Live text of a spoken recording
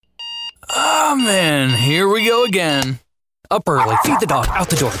Man, here we go again. Up early, feed the dog,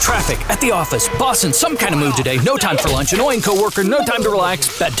 out the door, traffic, at the office, boss in some kind of mood today, no time for lunch, annoying coworker, no time to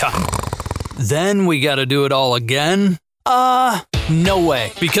relax, bedtime. Then we gotta do it all again? No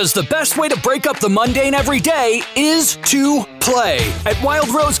way. Because the best way to break up the mundane every day is to play at Wild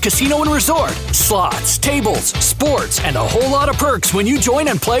Rose Casino and Resort. Slots, tables, sports, and a whole lot of perks when you join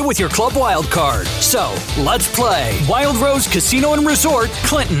and play with your Club Wild card. So, let's play Wild Rose Casino and Resort,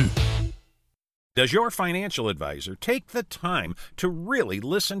 Clinton. Does your financial advisor take the time to really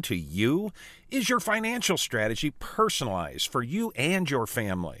listen to you? Is your financial strategy personalized for you and your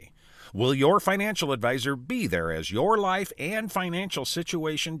family? Will your financial advisor be there as your life and financial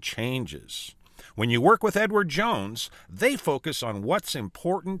situation changes? When you work with Edward Jones, they focus on what's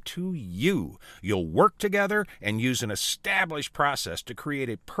important to you. You'll work together and use an established process to create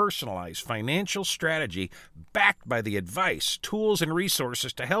a personalized financial strategy backed by the advice, tools, and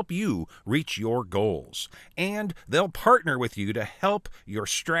resources to help you reach your goals. And they'll partner with you to help your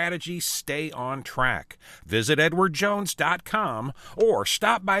strategy stay on track. Visit edwardjones.com or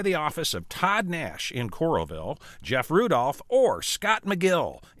stop by the office of Todd Nash in Coralville, Jeff Rudolph, or Scott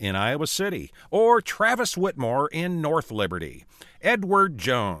McGill in Iowa City, or Travis Whitmore in North Liberty. Edward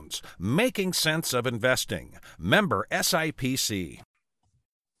Jones, making sense of investing. Member SIPC.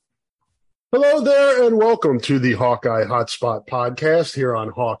 Hello there, and welcome to the Hawkeye Hotspot Podcast here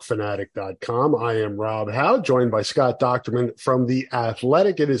on HawkFanatic.com. I am Rob Howe, joined by Scott Dochterman from The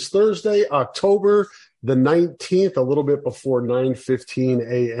Athletic. It is Thursday, October the 19th, a little bit before 9:15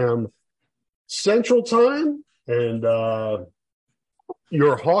 a.m. Central Time, and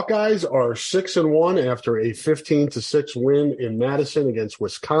your Hawkeyes are 6-1 after a 15-6 win in Madison against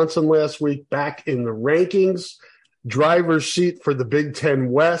Wisconsin last week, back in the rankings, driver's seat for the Big Ten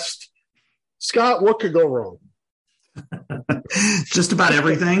West. Scott, what could go wrong? Just about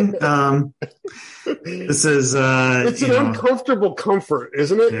everything. This is it's an uncomfortable comfort,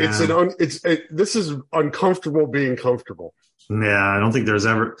 isn't it? Yeah. This is uncomfortable being comfortable. Yeah, I don't think there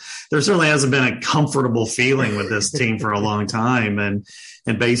certainly hasn't been a comfortable feeling with this team for a long time. And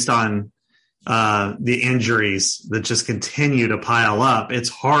based on the injuries that just continue to pile up, it's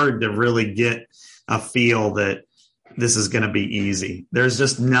hard to really get a feel that this is going to be easy. There's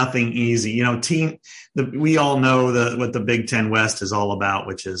just nothing easy. We all know what the Big Ten West is all about,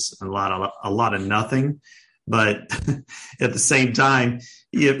 which is a lot of nothing. But at the same time,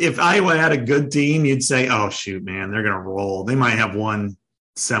 if Iowa had a good team, you'd say, oh, shoot, man, they're going to roll. They might have one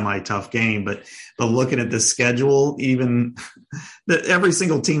semi-tough game, but looking at the schedule, even every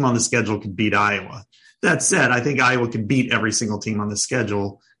single team on the schedule could beat Iowa. That said, I think Iowa can beat every single team on the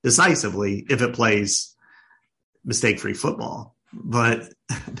schedule decisively if it plays mistake-free football. But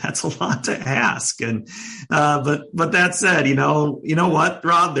that's a lot to ask. And but that said, you know what,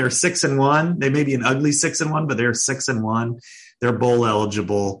 Rob? They're 6-1. They may be an ugly 6-1, but they're 6-1. They're bowl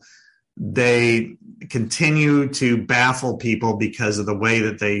eligible. They continue to baffle people because of the way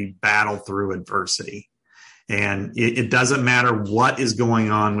that they battle through adversity. And it doesn't matter what is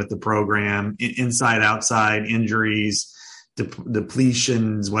going on with the program, inside, outside, injuries,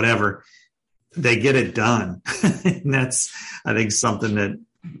 depletions, whatever. They get it done. And that's, I think, something that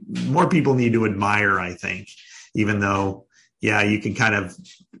more people need to admire, I think, even though, yeah, you can kind of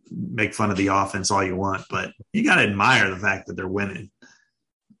make fun of the offense all you want, but you got to admire the fact that they're winning.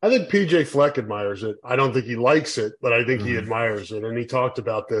 I think PJ Fleck admires it. I don't think he likes it, but I think he admires it. And he talked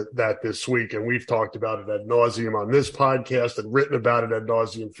about that this week, and we've talked about it ad nauseum on this podcast and written about it ad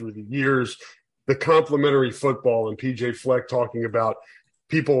nauseum through the years. The complementary football, and PJ Fleck talking about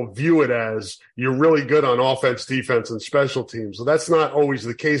people view it as you're really good on offense, defense, and special teams. So that's not always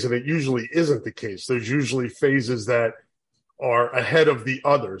the case, and it usually isn't the case. There's usually phases that are ahead of the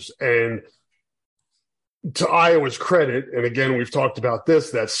others. And to Iowa's credit, and again, we've talked about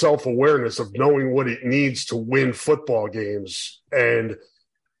this, that self-awareness of knowing what it needs to win football games. And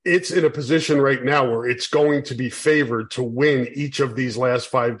it's in a position right now where it's going to be favored to win each of these last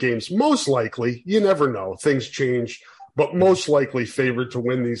 5 games. Most likely, you never know, things change, but most likely favored to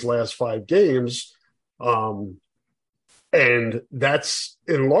win these last 5 games. And that's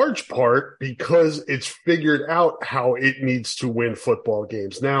in large part because it's figured out how it needs to win football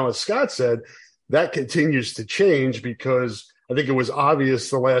games. Now, as Scott said, that continues to change because I think it was obvious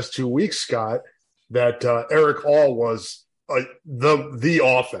the last 2 weeks, Scott, that Eric All was the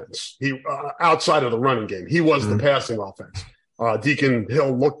offense. He outside of the running game, he was the passing offense. Deacon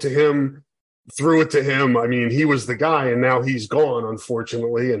Hill looked to him, threw it to him. I mean, he was the guy, and now he's gone,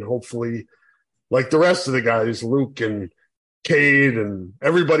 unfortunately. And hopefully, like the rest of the guys, Luke and Cade and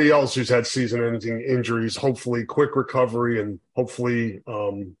everybody else who's had season-ending injuries, hopefully quick recovery and hopefully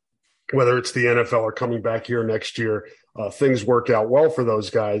whether it's the NFL or coming back here next year, things work out well for those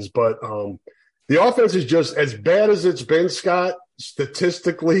guys. But the offense is just as bad as it's been, Scott,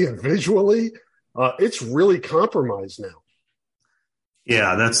 statistically and visually. It's really compromised now.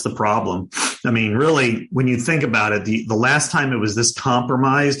 Yeah, that's the problem. I mean, really, when you think about it, the last time it was this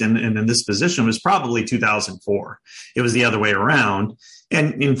compromised and in this position was probably 2004. It was the other way around.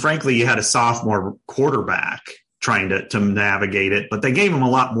 And frankly, you had a sophomore quarterback trying to navigate it, but they gave him a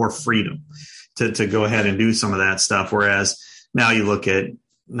lot more freedom to go ahead and do some of that stuff. Whereas now you look at,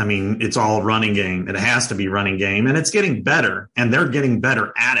 I mean, it's all running game. It has to be running game, and it's getting better, and they're getting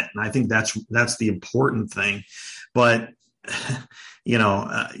better at it. And I think that's the important thing. But you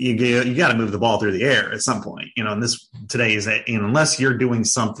got to move the ball through the air at some point. And this today is that, unless you're doing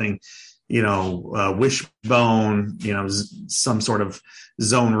something, wishbone, some sort of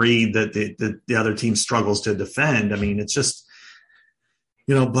zone read that the other team struggles to defend. I mean, it's just,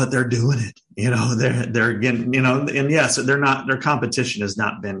 but they're doing it. They're getting, and yes, their competition has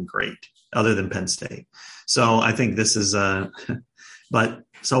not been great other than Penn State. So I think this is but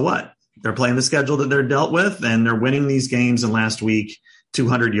so what? They're playing the schedule that they're dealt with, and they're winning these games. And last week,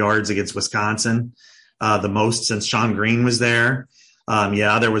 200 yards against Wisconsin, the most since Sean Green was there.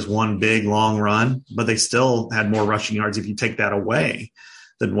 There was one big long run, but they still had more rushing yards if you take that away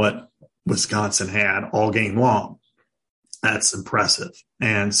than what Wisconsin had all game long. That's impressive.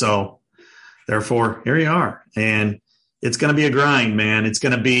 And so, therefore, here you are. And it's going to be a grind, man. It's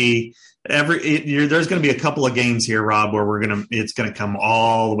going to be there's going to be a couple of games here, Rob, where it's going to come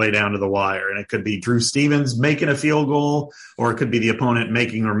all the way down to the wire. And it could be Drew Stevens making a field goal, or it could be the opponent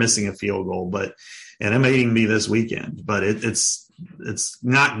making or missing a field goal. And it may even be this weekend, but it's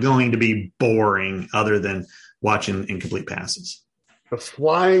not going to be boring other than watching incomplete passes. The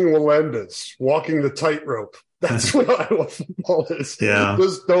flying Melendez, walking the tightrope. That's what Iowa football is. Yeah.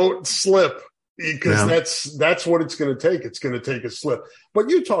 Just don't slip. Because that's what it's going to take. It's going to take a slip.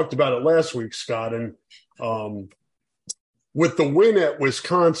 But you talked about it last week, Scott, and with the win at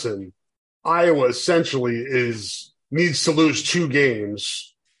Wisconsin, Iowa essentially needs to lose 2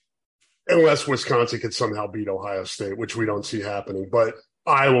 games unless Wisconsin could somehow beat Ohio State, which we don't see happening. But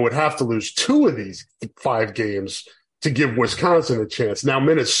Iowa would have to lose 2 of these 5 games to give Wisconsin a chance. Now,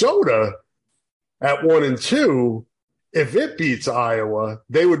 Minnesota at 1-2. If it beats Iowa,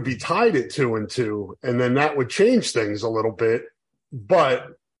 they would be tied at 2-2, and then that would change things a little bit. But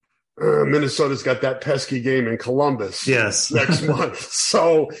Minnesota's got that pesky game in Columbus next month.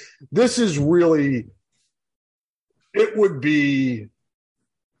 So this is really – it would be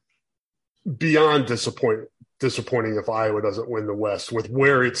beyond disappointing if Iowa doesn't win the West with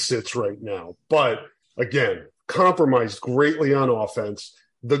where it sits right now. But, again, compromised greatly on offense.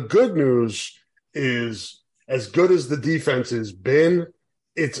 The good news is – as good as the defense has been,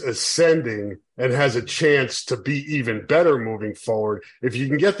 it's ascending and has a chance to be even better moving forward. If you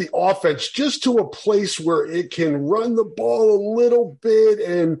can get the offense just to a place where it can run the ball a little bit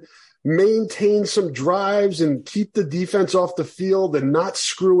and maintain some drives and keep the defense off the field and not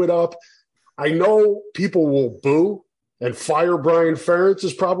screw it up. I know people will boo and fire Brian Ferentz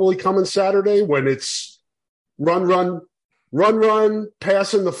is probably coming Saturday when it's run,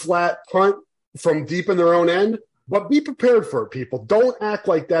 pass in the flat, punt from deep in their own end, but be prepared for it, people. Don't act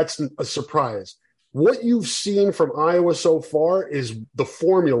like that's a surprise. What you've seen from Iowa so far is the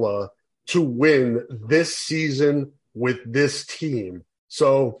formula to win this season with this team.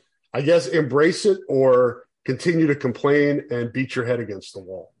 So I guess embrace it or continue to complain and beat your head against the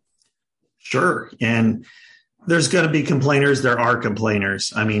wall. Sure. And there's going to be complainers. There are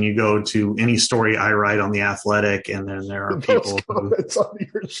complainers. I mean, you go to any story I write on The Athletic, and then there are people comments on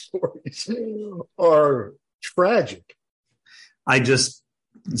your stories are tragic.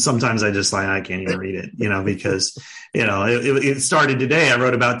 Sometimes I can't even read it, because, it started today. I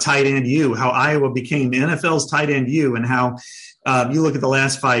wrote about tight end U, how Iowa became the NFL's tight end U, and how you look at the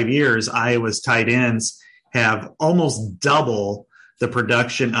last 5 years, Iowa's tight ends have almost double the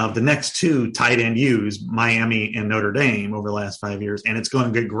production of the next 2 tight end U's, Miami and Notre Dame, over the last 5 years, and it's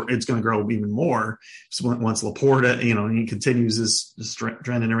going to grow even more once Laporta, he continues his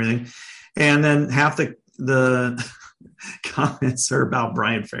trend and everything. And then half the comments are about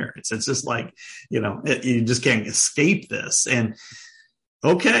Brian Ferentz. It's just like, you just can't escape this. And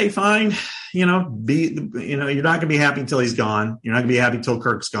okay, fine, you're not going to be happy until he's gone. You're not going to be happy until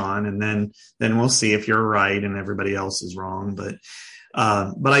Kirk's gone, and then we'll see if you're right and everybody else is wrong. But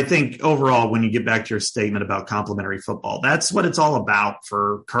I think overall, when you get back to your statement about complementary football, that's what it's all about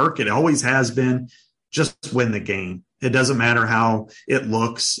for Kirk. It always has been. Just win the game. It doesn't matter how it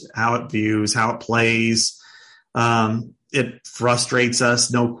looks, how it views, how it plays. It frustrates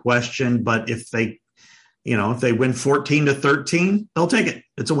us, no question. But if they win 14-13, they'll take it.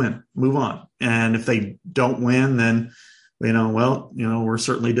 It's a win. Move on. And if they don't win, then, we're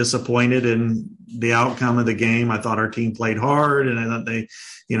certainly disappointed in the outcome of the game. I thought our team played hard, and I thought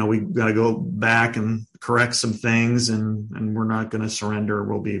we got to go back and correct some things, and we're not going to surrender.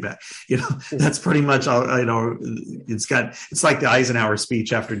 We'll be back. That's pretty much all. It's like the Eisenhower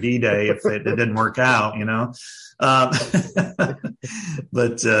speech after D-Day if it didn't work out. But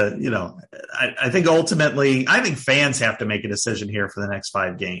I think ultimately, I think fans have to make a decision here for the next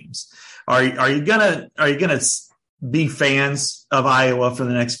 5 games. Are you gonna be fans of Iowa for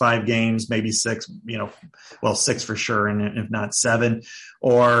the next 5 games, maybe 6? 6 for sure, and if not 7,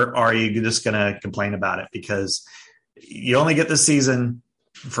 or are you just gonna complain about it because you only get this season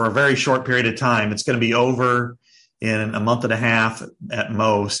for a very short period of time? It's going to be over in a month and a half at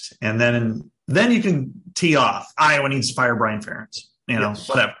most, and then you can tee off. Iowa needs to fire Brian Ferentz, Yes.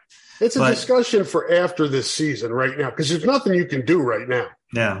 Whatever. It's a discussion for after this season right now, because there's nothing you can do right now.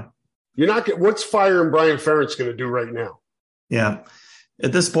 Yeah. You're not – what's firing Brian Ferentz going to do right now? Yeah.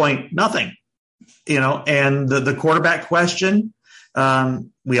 At this point, nothing, and the quarterback question,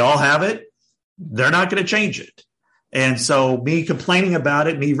 we all have it. They're not going to change it. And so me complaining about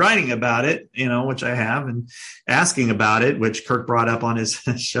it, me writing about it, which I have, and asking about it, which Kirk brought up on his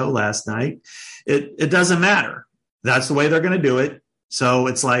show last night, it doesn't matter. That's the way they're going to do it. So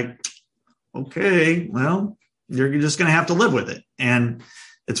it's like, okay, well, you're just going to have to live with it. And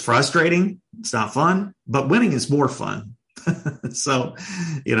it's frustrating. It's not fun, but winning is more fun. So,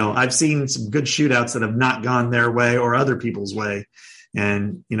 I've seen some good shootouts that have not gone their way or other people's way.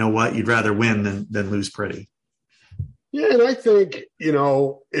 And you know what? You'd rather win than lose pretty. Yeah, and I think,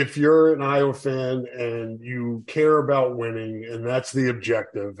 if you're an Iowa fan and you care about winning and that's the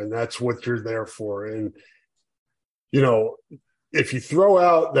objective and that's what you're there for, and, if you throw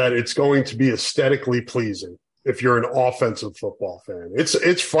out that it's going to be aesthetically pleasing, if you're an offensive football fan,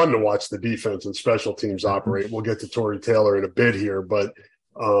 it's fun to watch the defense and special teams operate. We'll get to Tory Taylor in a bit here, but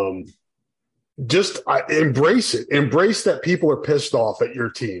just embrace it. Embrace that people are pissed off at your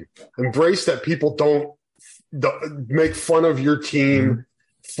team. Embrace that people don't make fun of your team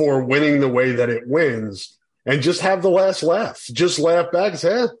for winning the way that it wins, and just have the last laugh. Just laugh back and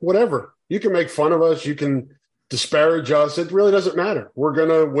say, whatever. You can make fun of us. You can disparage us. It really doesn't matter. We're going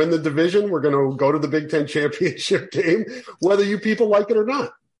to win the division. We're going to go to the Big Ten championship game, whether you people like it or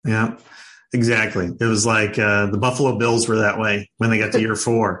not. Yeah, exactly. It was like the Buffalo Bills were that way when they got to year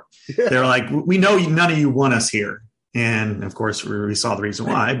 4. Yeah. They're like, we know none of you want us here. And of course we saw the reason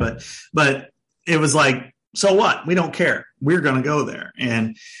why, but it was like, so what? We don't care. We're going to go there.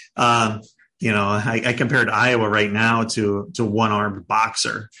 And, I compared Iowa right now to one-armed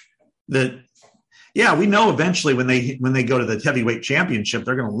boxer that, yeah, we know eventually when they go to the heavyweight championship,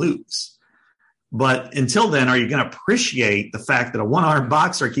 they're going to lose. But until then, are you going to appreciate the fact that a one-armed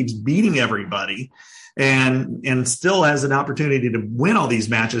boxer keeps beating everybody and still has an opportunity to win all these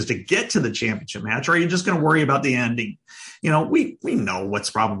matches to get to the championship match? Or are you just going to worry about the ending? We know what's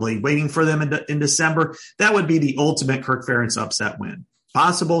probably waiting for them in December. That would be the ultimate Kirk Ferentz upset win.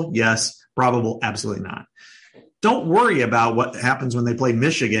 Possible? Yes. Probable? Absolutely not. Don't worry about what happens when they play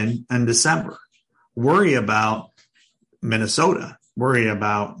Michigan in December. Worry about Minnesota. Worry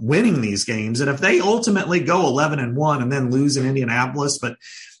about winning these games. And if they ultimately go 11-1 and then lose in Indianapolis, but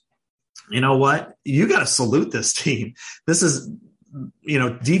you know what? You got to salute this team. This is,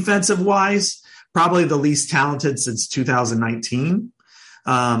 defensive wise, probably the least talented since 2019.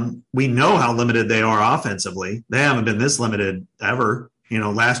 We know how limited they are offensively. They haven't been this limited ever.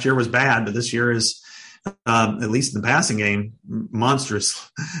 Last year was bad, but this year is, at least in the passing game, monstrous.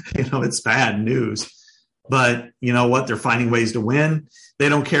 It's bad news. But you know what? They're finding ways to win. They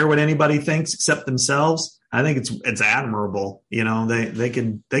don't care what anybody thinks except themselves. I think it's admirable.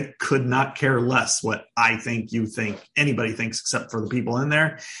 They could not care less what I think, you think, anybody thinks except for the people in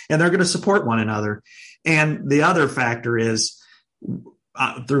there, and they're going to support one another. And the other factor is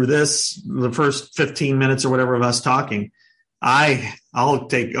through the first 15 minutes or whatever of us talking, I'll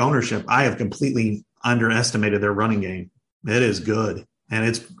take ownership. I have completely underestimated their running game. It is good, and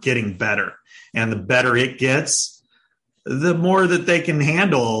it's getting better. And the better it gets, the more that they can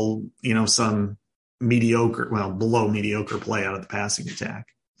handle, some below mediocre play out of the passing attack.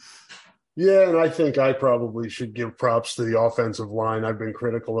 Yeah, and I think I probably should give props to the offensive line. I've been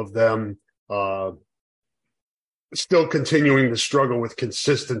critical of them. Still continuing to struggle with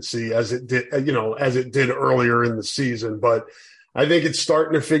consistency as it did earlier in the season. But I think it's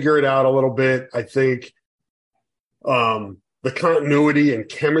starting to figure it out a little bit. I think the continuity and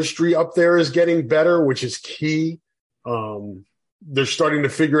chemistry up there is getting better, which is key. They're starting to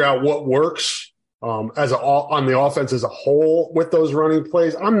figure out what works on the offense as a whole with those running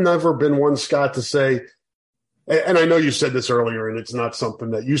plays. I've never been one, Scott, to say, and I know you said this earlier, and it's not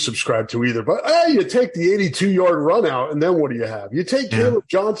something that you subscribe to either, but you take the 82-yard run out, and then what do you have? You take Caleb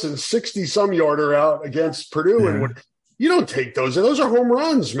Johnson's 60-some-yarder out against Purdue, and you don't take those. Those are home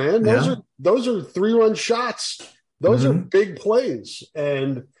runs, man. Those are 3-run shots. Those are big plays,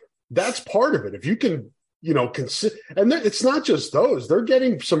 and that's part of it. If you can, and it's not just those. They're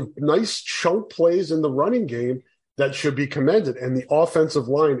getting some nice chunk plays in the running game that should be commended, and the offensive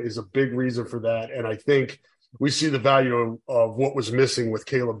line is a big reason for that, and I think we see the value of what was missing with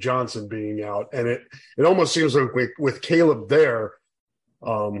Caleb Johnson being out. And it almost seems like with Caleb there,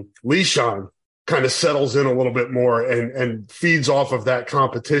 Leishon kind of settles in a little bit more and feeds off of that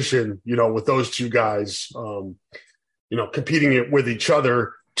competition, with those two guys, competing it with each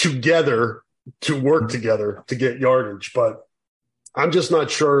other together to work together to get yardage. But I'm just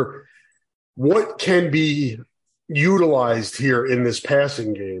not sure what can be utilized here in this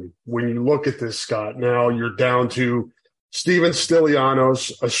passing game. When you look at this, Scott, now you're down to Steven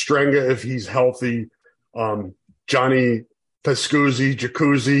Stylianos, Ostrenga if he's healthy, Johnny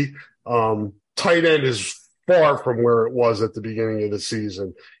Jacuzzi. Tight end is far from where it was at the beginning of the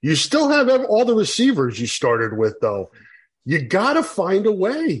season. You still have all the receivers you started with, though. You got to find a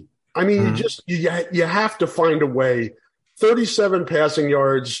way. I mean, you have to find a way. 37 passing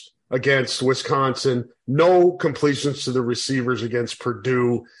yards against Wisconsin, no completions to the receivers against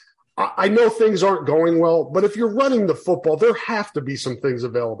Purdue. I know things aren't going well, but if you're running the football, there have to be some things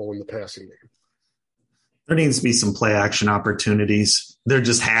available in the passing game. There needs to be some play action opportunities. There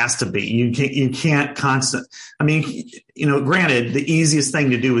just has to be. You can't constant. I mean, granted, the easiest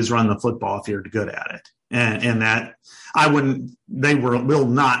thing to do is run the football if you're good at it. And that I wouldn't, will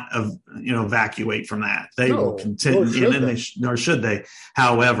not, evacuate from that. They will continue, nor should they.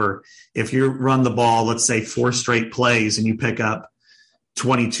 However, if you run the ball, let's say 4 straight plays and you pick up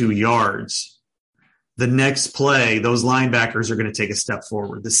 22 yards, the next play, those linebackers are going to take a step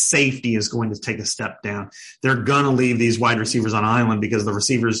forward. The safety is going to take a step down. They're going to leave these wide receivers on island because the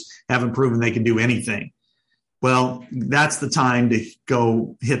receivers haven't proven they can do anything. Well, that's the time to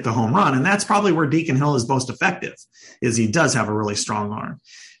go hit the home run. And that's probably where Deacon Hill is most effective, is he does have a really strong arm.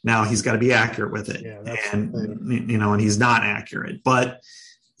 Now he's got to be accurate with it. And he's not accurate, but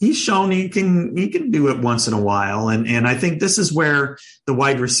he's shown he can do it once in a while. And I think this is where the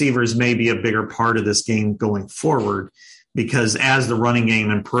wide receivers may be a bigger part of this game going forward, because as the running game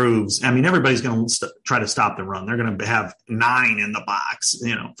improves, I mean, everybody's going to try to stop the run. They're going to have 9 in the box,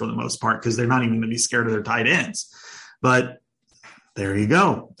 for the most part, because they're not even going to be scared of their tight ends. But there you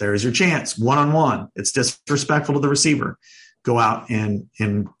go. There's your chance. One-on-one. It's disrespectful to the receiver. Go out and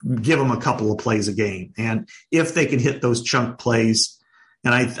give them a couple of plays a game. And if they can hit those chunk plays,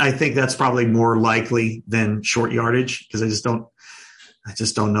 and I think that's probably more likely than short yardage, because I just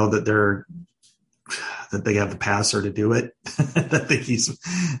don't know that they have the passer to do it. I think he's,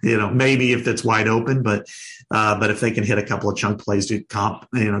 maybe if it's wide open, but if they can hit a couple of chunk plays to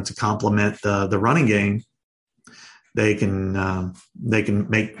complement the running game, they can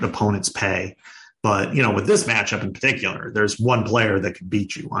make opponents pay. But, with this matchup in particular, there's one player that can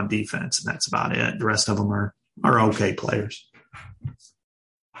beat you on defense, and that's about it. The rest of them are okay players.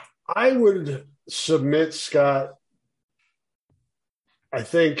 I would submit, Scott, I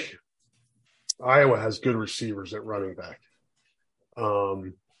think Iowa has good receivers at running back.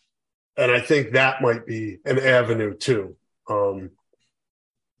 And I think that might be an avenue too.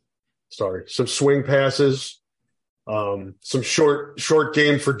 Some swing passes, some short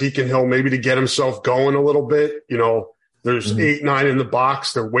game for Deacon Hill, maybe to get himself going a little bit. There's 8, 9 in the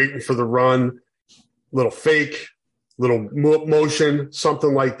box. They're waiting for the run, little fake, little motion,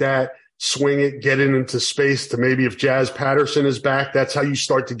 something like that. Swing it, get it into space to maybe if Jazz Patterson is back, that's how you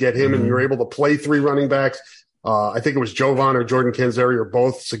start to get him and you're able to play 3 running backs. I think it was Jovan or Jordan Canzeri or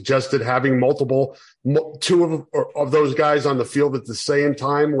both suggested having two of those guys on the field at the same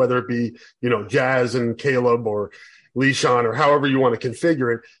time, whether it be, Jazz and Caleb or Leishon or however you want to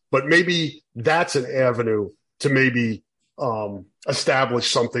configure it. But maybe that's an avenue to maybe establish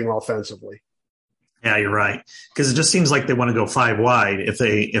something offensively. Yeah, you're right. Because it just seems like they want to go 5 wide if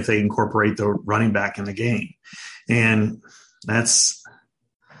they incorporate the running back in the game. And that's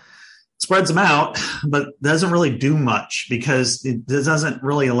spreads them out, but doesn't really do much because it doesn't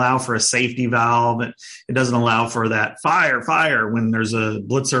really allow for a safety valve. It doesn't allow for that fire when there's a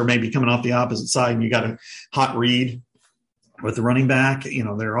blitzer maybe coming off the opposite side and you got a hot read. with the running back.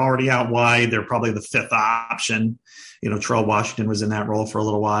 They're already out wide. They're probably the fifth option. Terrell Washington was in that role for a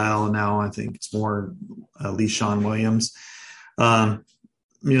little while, and now I think it's more LeSean Williams. I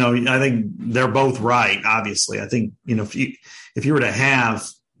think they're both right. Obviously, I think if you were to have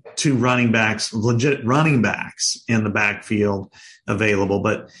two running backs, legit running backs in the backfield available,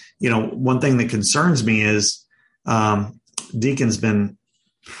 but one thing that concerns me is Deacon's been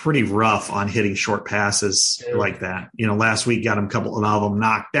pretty rough on hitting short passes like that. Last week got him a couple of them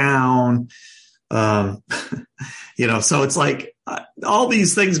knocked down. So it's like all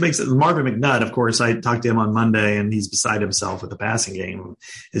these things makes it. Marvin McNutt, of course, I talked to him on Monday and he's beside himself with the passing game,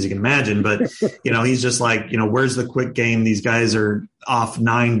 as you can imagine. But, he's just like, where's the quick game? These guys are off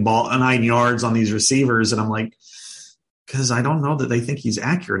 9 yards on these receivers. And I'm like, because I don't know that they think he's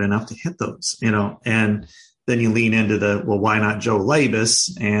accurate enough to hit those, and then you lean into why not Joe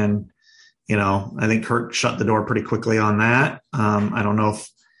Labus? And, I think Kirk shut the door pretty quickly on that. I don't know if,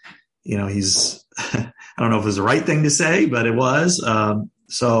 I don't know if it was the right thing to say, but it was.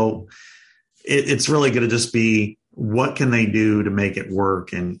 So it's really going to just be, what can they do to make it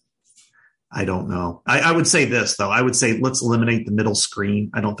work? And I don't know. I would say this, though. I would say let's eliminate the middle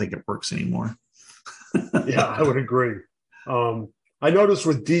screen. I don't think it works anymore. Yeah, I would agree. I noticed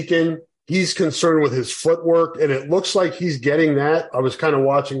with Deacon, he's concerned with his footwork, and it looks like he's getting that. I was kind of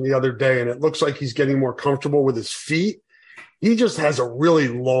watching the other day, and it looks like he's getting more comfortable with his feet. He just has a really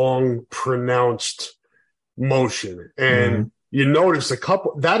long, pronounced motion. And you notice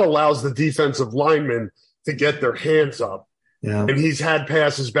that allows the defensive linemen to get their hands up. Yeah. And he's had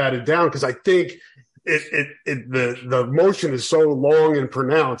passes batted down because I think the motion is so long and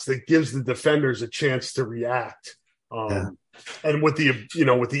pronounced that gives the defenders a chance to react. And with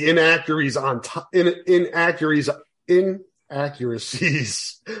the inaccuracies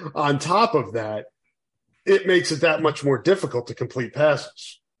on top of that, it makes it that much more difficult to complete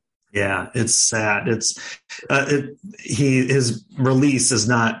passes. Yeah, it's sad. His release is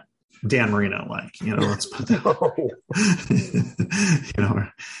not Dan Marino like, let's put that.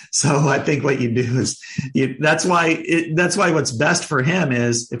 So I think what you do is that's why what's best for him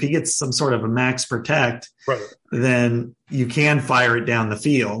is if he gets some sort of a max protect, right, then you can fire it down the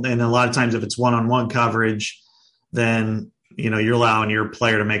field. And a lot of times if it's one-on-one coverage, then you're allowing your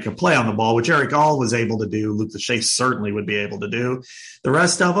player to make a play on the ball, which Eric All was able to do. Luke Lachey certainly would be able to do. The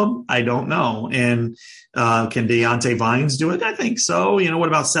rest of them, I don't know. And can Deontay Vines do it? I think so. What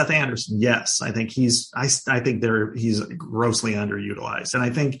about Seth Anderson? Yes, I think he's grossly underutilized. And I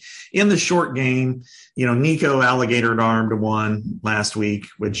think in the short game, Nico alligator armed one last week,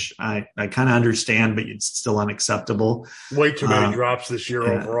 which I kind of understand, but it's still unacceptable. Way too many drops this year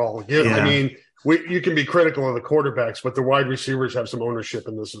overall. Yeah. I mean, you can be critical of the quarterbacks, but the wide receivers have some ownership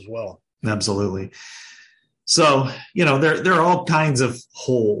in this as well. Absolutely. So, there are all kinds of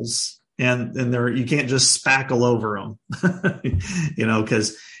holes, and you can't just spackle over them,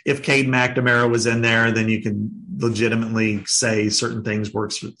 because if Cade McNamara was in there, then you can legitimately say certain things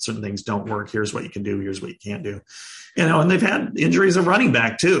work, certain things don't work. Here's what you can do. Here's what you can't do. And they've had injuries of running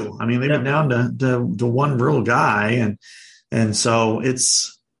back too. I mean, they've been down to one real guy. And so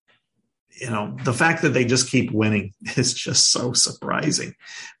it's, the fact that they just keep winning is just so surprising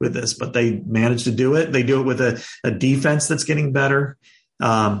with this, but they manage to do it. They do it with a defense that's getting better.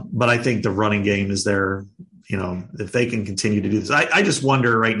 But I think the running game is there, if they can continue to do this. I just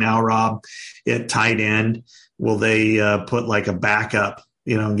wonder right now, Rob, at tight end, will they put like a backup,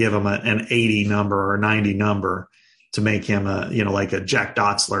 give him an 80 number or a 90 number to make him like a Jack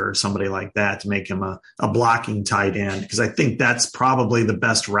Dotzler or somebody like that, to make him a blocking tight end. Because I think that's probably the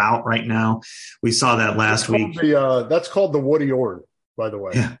best route right now. We saw that last week. That's called the Woody Orr, by the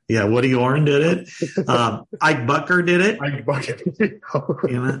way. Yeah. Woody Orr did it. Ike Bucker did it. Ike Bucker.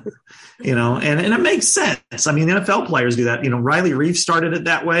 And it makes sense. I mean, NFL players do that. Riley Reef started it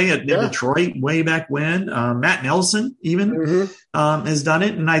that way at Detroit way back when. Matt Nelson even has done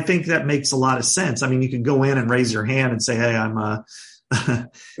it. And I think that makes a lot of sense. I mean, you can go in and raise your hand and say, hey, I'm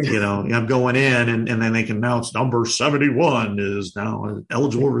I'm going in, and then they can announce number 71 is now an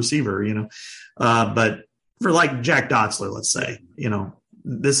eligible receiver, but for like Jack Dotzler, let's say,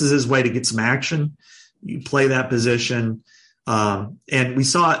 this is his way to get some action. You play that position. And we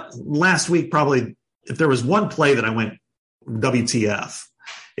saw it last week, probably if there was one play that I went WTF,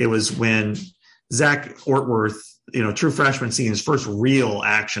 it was when Zach Ortworth, true freshman, seeing his first real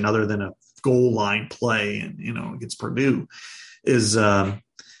action other than a goal line play and, against Purdue is, out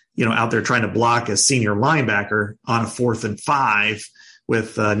there trying to block a senior linebacker on a 4th and 5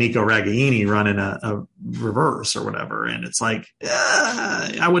 with Nico Ragaini running a reverse or whatever. And it's like,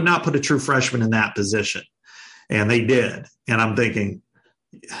 I would not put a true freshman in that position. And they did. And I'm thinking,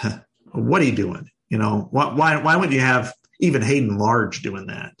 what are you doing? Why wouldn't you have even Hayden Large doing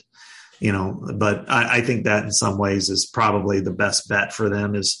that? But I think that in some ways is probably the best bet for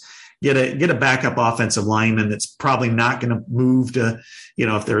them is get a backup offensive lineman that's probably not going to move to,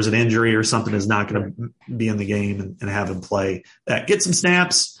 if there's an injury or something is not going to be in the game and have him play that. Get some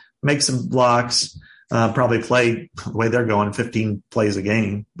snaps, make some blocks, probably play the way they're going, 15 plays a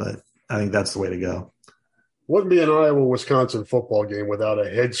game. But I think that's the way to go. Wouldn't be an Iowa-Wisconsin football game without a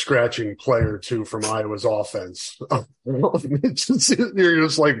head-scratching play or two from Iowa's offense. You're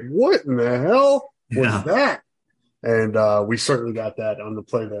just like, what in the hell was that? And we certainly got that on the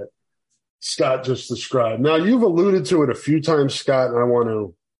play that Scott just described. Now, you've alluded to it a few times, Scott, and I want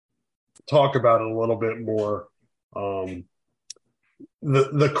to talk about it a little bit more.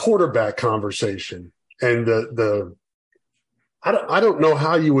 The quarterback conversation and I don't know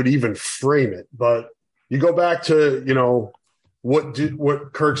how you would even frame it, but you go back to,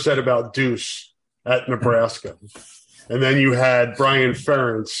 what Kirk said about Deuce at Nebraska. And then you had Brian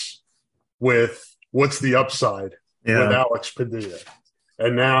Ferentz with what's the upside with Alex Padilla.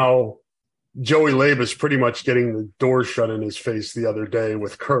 And now Joey Labus pretty much getting the door shut in his face the other day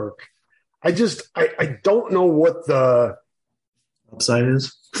with Kirk. I don't know what the upside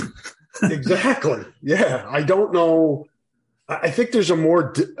is. Exactly. Yeah. I don't know. I think there's a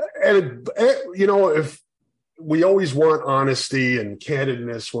more, if we always want honesty and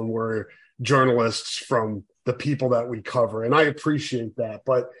candidness when we're journalists from the people that we cover, and I appreciate that,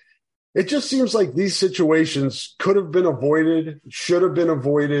 but it just seems like these situations could have been avoided, should have been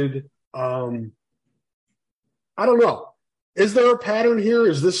avoided. I don't know. Is there a pattern here?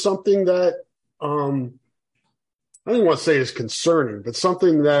 Is this something that I don't want to say is concerning, but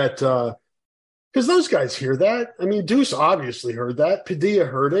something that because those guys hear that. I mean, Deuce obviously heard that. Padilla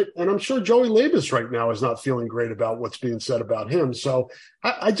heard it. And I'm sure Joey Labus right now is not feeling great about what's being said about him. So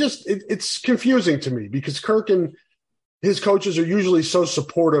it's confusing to me because Kirk and his coaches are usually so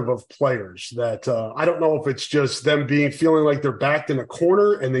supportive of players that I don't know if it's just them feeling like they're backed in a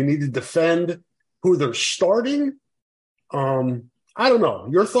corner and they need to defend who they're starting. I don't know.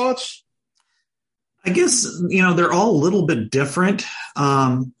 Your thoughts? I guess, they're all a little bit different.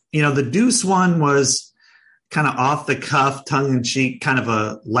 The Deuce one was kind of off the cuff, tongue in cheek, kind of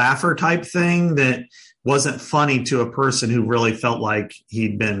a laugher type thing that wasn't funny to a person who really felt like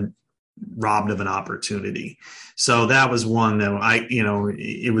he'd been robbed of an opportunity. So that was one that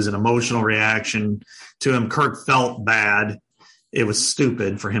it was an emotional reaction to him. Kirk felt bad. It was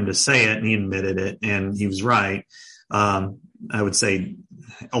stupid for him to say it, and he admitted it, and he was right. I would say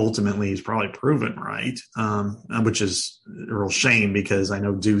ultimately he's probably proven right, which is a real shame because I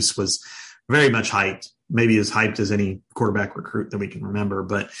know Deuce was very much hyped, maybe as hyped as any quarterback recruit that we can remember.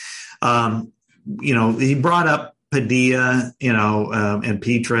 But, he brought up Padilla, and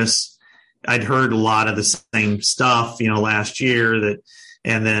Petrus. I'd heard a lot of the same stuff, last year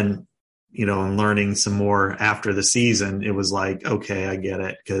and then, in learning some more after the season, it was like, okay, I get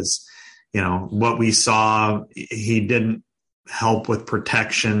it. Because, what we saw, he didn't help with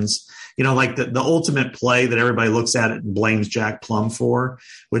protections, like the ultimate play that everybody looks at it and blames Jack Plum for,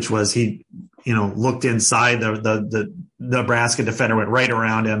 which was he, looked inside the Nebraska defender, went right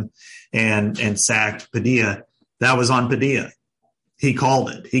around him and sacked Padilla. That was on Padilla. He called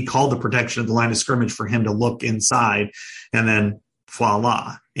it. He called the protection of the line of scrimmage for him to look inside, and then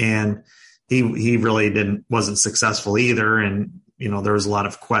voila. And he really wasn't successful either. And, there was a lot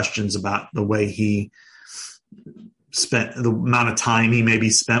of questions about the way he spent the amount of time he maybe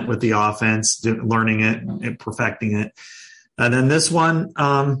spent with the offense, learning it and perfecting it. And then this one,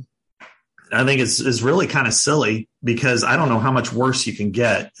 I think is really kind of silly because I don't know how much worse you can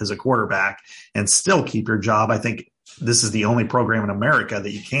get as a quarterback and still keep your job. I think this is the only program in America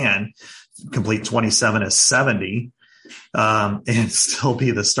that you can complete 27 as 70 and still be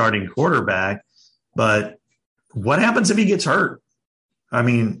the starting quarterback. But what happens if he gets hurt? I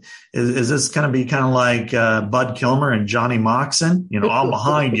mean, is this going to be kind of like Bud Kilmer and Johnny Moxon? I'm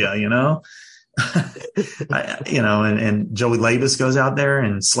behind you, and Joey Labus goes out there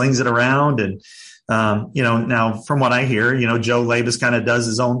and slings it around. And, now from what I hear, Joe Labus kind of does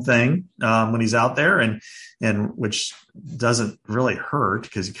his own thing when he's out there and which doesn't really hurt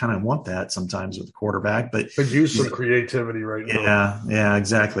because you kind of want that sometimes with the quarterback. But could use some creativity right now. Yeah,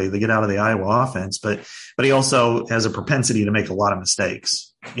 exactly. They get out of the Iowa offense, but he also has a propensity to make a lot of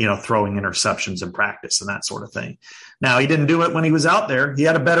mistakes, throwing interceptions in practice and that sort of thing. Now, he didn't do it when he was out there. He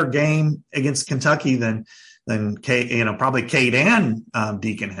had a better game against Kentucky than probably Cade and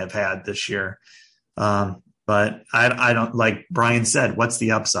Deacon have had this year. But I don't, like Brian said, what's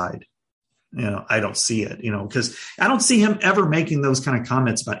the upside? I don't see it, because I don't see him ever making those kind of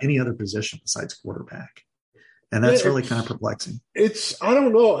comments about any other position besides quarterback. And that's really kind of perplexing. I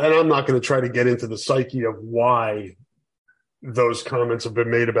don't know. And I'm not going to try to get into the psyche of why those comments have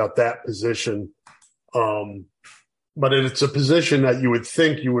been made about that position. But it's a position that you would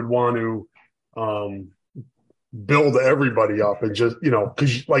think you would want to build everybody up and just,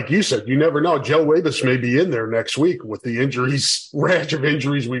 because like you said, you never know. Joe Labus may be in there next week with the rash of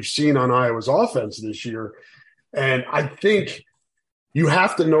injuries we've seen on Iowa's offense this year. And I think you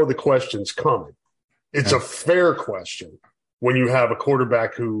have to know the question's coming. It's a fair question when you have a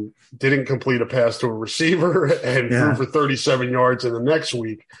quarterback who didn't complete a pass to a receiver and threw for 37 yards in the next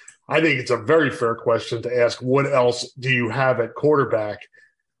week. I think it's a very fair question to ask, what else do you have at quarterback?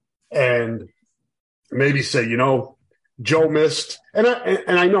 And maybe say, Joe missed. And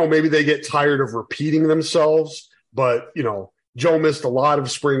I know maybe they get tired of repeating themselves, but, Joe missed a lot of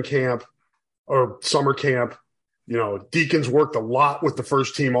spring camp or summer camp. Deacons worked a lot with the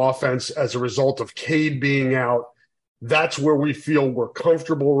first team offense as a result of Cade being out. That's where we feel we're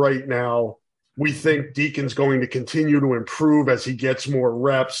comfortable right now. We think Deacon's going to continue to improve as he gets more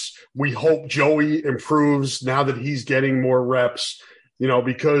reps. We hope Joey improves now that he's getting more reps,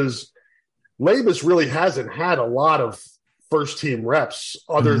 because Labus really hasn't had a lot of first team reps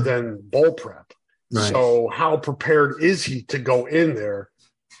other than bowl prep. Right. So how prepared is he to go in there?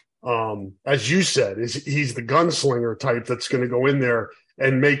 As you said, he's the gunslinger type that's going to go in there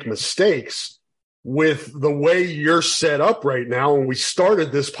and make mistakes. With the way you're set up right now, and we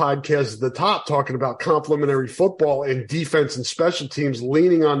started this podcast at the top talking about complementary football and defense and special teams,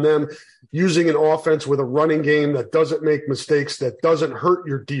 leaning on them, using an offense with a running game that doesn't make mistakes, that doesn't hurt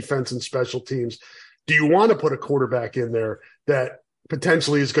your defense and special teams. Do you want to put a quarterback in there that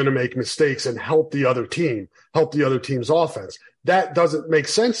potentially is going to make mistakes and help the other team's offense? That doesn't make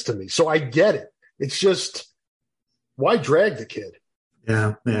sense to me. So I get it. It's just, why drag the kid?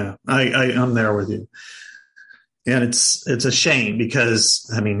 Yeah. I'm there with you. And it's a shame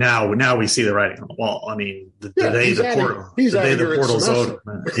because, now we see the writing on the wall. The day the portal's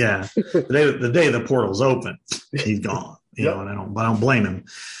open. Yeah. The day the portal's open, he's gone, and I don't blame him.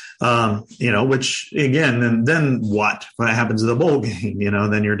 Which again, then what happens to the bowl game?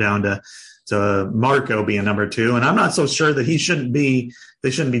 Then you're down to Marco being number 2. And I'm not so sure that they shouldn't be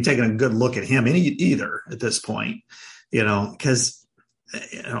taking a good look at him either at this point, because,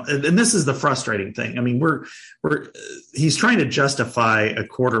 and this is the frustrating thing. He's trying to justify a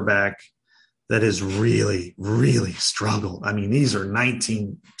quarterback that has really, really struggled. These are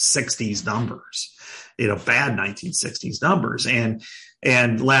 1960s numbers, bad 1960s numbers.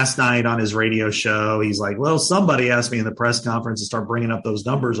 And last night on his radio show, he's like, well, somebody asked me in the press conference to start bringing up those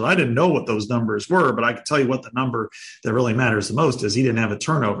numbers. And I didn't know what those numbers were, but I can tell you what the number that really matters the most is he didn't have a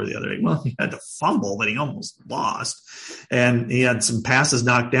turnover the other day. Well, he had to fumble that he almost lost. And he had some passes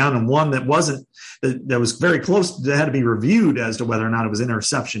knocked down and one that was very close. That had to be reviewed as to whether or not it was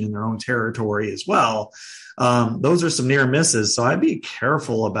interception in their own territory as well. Those are some near misses. So I'd be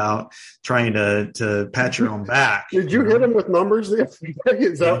careful about trying to pat your own back. Did you hit him with numbers the other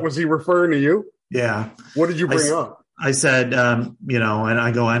day? Was he referring to you? Yeah. What did you bring up? I said, and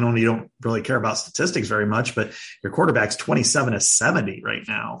I go, I know you don't really care about statistics very much, but your quarterback's 27-70 right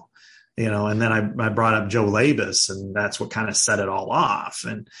now, and then I brought up Joe Labus, and that's what kind of set it all off.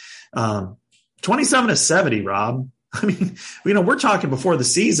 And 27-70, Rob. We're talking before the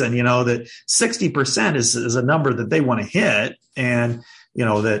season, that 60% is a number that they want to hit. And,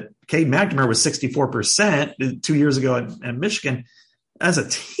 that Cade McNamara was 64% 2 years ago at Michigan. As a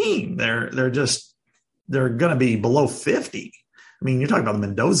team, they're going to be below 50. You're talking about the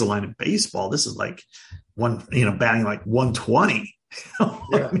Mendoza line in baseball. This is like batting like 120.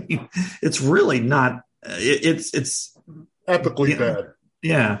 Yeah. It's really not, it's epically bad.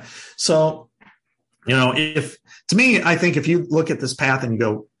 Yeah. So, to me, I think if you look at this path and you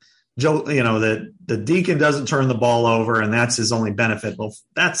go, Joe, the Deacon doesn't turn the ball over and that's his only benefit. Well,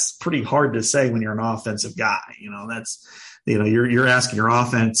 that's pretty hard to say when you're an offensive guy. That's, you're asking your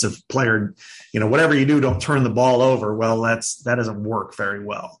offensive player, whatever you do, don't turn the ball over. Well, that doesn't work very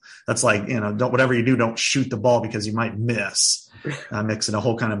well. That's like, whatever you do, don't shoot the ball because you might miss. I'm mixing a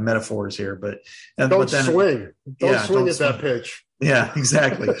whole kind of metaphors here, but don't swing at that pitch. Yeah,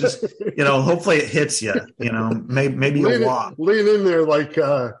 exactly. Just, hopefully it hits you, maybe you'll walk. Lean in there like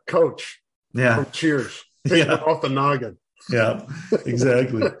Coach. Yeah. From Cheers. Take it off the noggin. Yeah,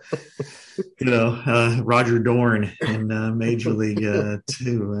 exactly. Roger Dorn in Major League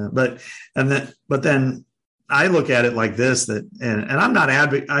too. But then I look at it like this, and I'm not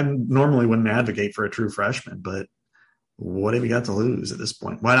I normally wouldn't advocate for a true freshman, but what have you got to lose at this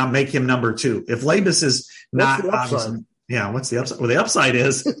point? Why not make him number 2? If Labus is not obviously, what's the upside? Well, the upside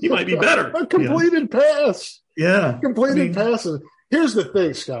is he might be better. A completed pass. Yeah. Completed passes. Here's the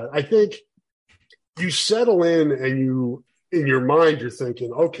thing, Scott. I think you settle in and in your mind, you're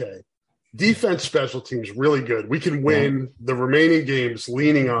thinking, okay, defense, special teams, really good. We can win the remaining games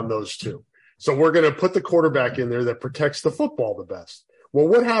leaning on those two. So we're going to put the quarterback in there that protects the football the best. Well,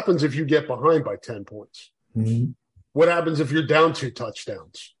 what happens if you get behind by 10 points? Mm-hmm. What happens if you're down 2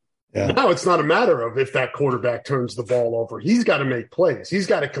 touchdowns? Yeah. Now it's not a matter of if that quarterback turns the ball over. He's got to make plays. He's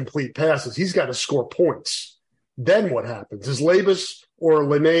got to complete passes. He's got to score points. Then what happens? Is Labus or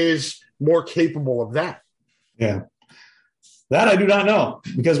Linnaeus more capable of that? Yeah. That I do not know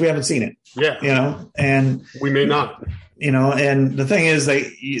because we haven't seen it. Yeah. And we may not. And the thing is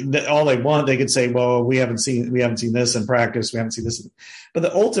all they want, they could say, well, we haven't seen this in practice. We haven't seen this.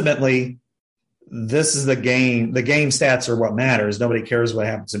 But ultimately, this is the game. The game stats are what matters. Nobody cares what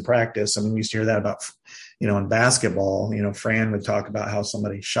happens in practice. I mean, we used to hear that about, in basketball, Fran would talk about how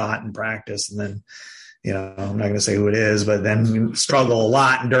somebody shot in practice and then, I'm not going to say who it is, but then you struggle a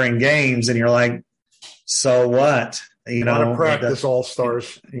lot during games and you're like, so what? A lot of practice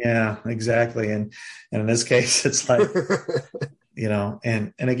all-stars. Yeah, exactly. And in this case, it's like,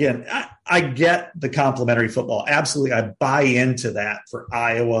 and again, I get the complimentary football. Absolutely. I buy into that for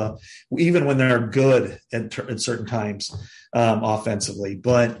Iowa, even when they're good at certain times offensively.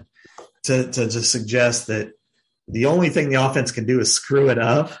 But to suggest that the only thing the offense can do is screw it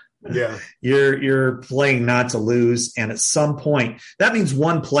up. Yeah. You're playing not to lose. And at some point, that means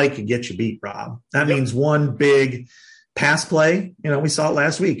one play could get you beat, Rob. That means one big pass play. We saw it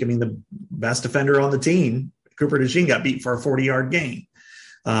last week. I mean, the best defender on the team, Cooper DeJean, got beat for a 40-yard gain.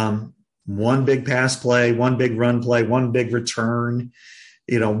 One big pass play, one big run play, one big return,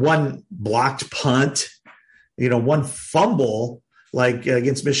 one blocked punt, one fumble like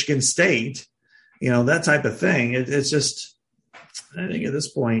against Michigan State, that type of thing. It's just, I think at this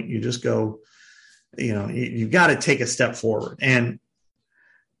point you just go, you've got to take a step forward. And,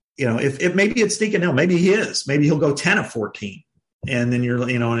 if maybe it's Deacon Hill, maybe he is, maybe he'll go 10 of 14. And then you're,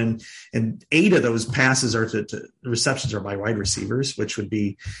 and 8 of those passes are to receptions are by wide receivers, which would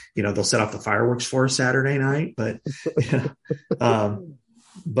be, they'll set off the fireworks for Saturday night. But,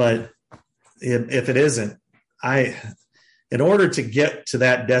 but if it isn't, in order to get to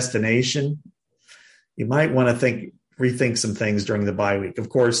that destination, you might want to rethink some things during the bye week. Of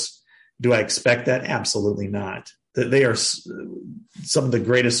course, do I expect that? Absolutely not. They are some of the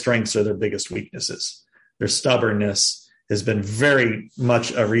greatest strengths are their biggest weaknesses. Their stubbornness has been very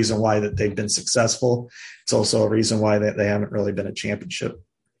much a reason why that they've been successful. It's also a reason why that they haven't really been a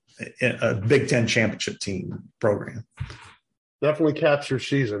Big Ten championship team program. Definitely capture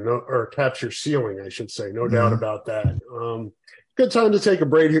ceiling, I should say. No doubt about that. Good time to take a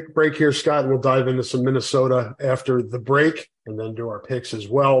break here, Scott, and we'll dive into some Minnesota after the break and then do our picks as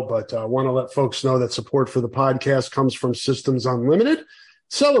well. But I want to let folks know that support for the podcast comes from Systems Unlimited,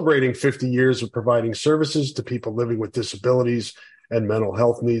 celebrating 50 years of providing services to people living with disabilities and mental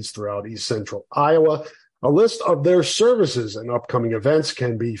health needs throughout East Central Iowa. A list of their services and upcoming events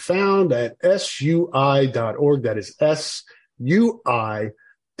can be found at sui.org. That is SUI.org.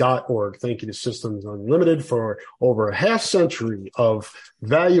 Thank you to Systems Unlimited for over a half century of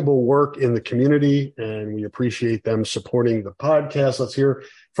valuable work in the community, and we appreciate them supporting the podcast. Let's hear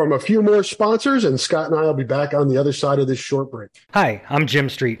from a few more sponsors, and Scott and I will be back on the other side of this short break. Hi, I'm Jim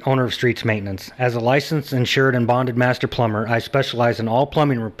Street, owner of Streets Maintenance. As a licensed, insured, and bonded master plumber, I specialize in all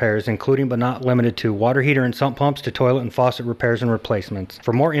plumbing repairs, including but not limited to water heater and sump pumps to toilet and faucet repairs and replacements.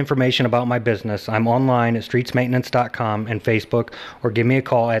 For more information about my business, I'm online at streetsmaintenance.com and Facebook, or give me a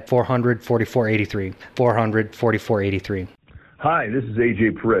call at 400-4483, 400-4483. Hi, this is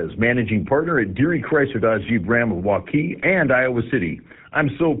AJ Perez, managing partner at Deary Chrysler Dodge Jeep Ram of Waukee and Iowa City.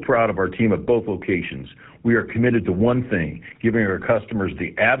 I'm so proud of our team at both locations. We are committed to one thing, giving our customers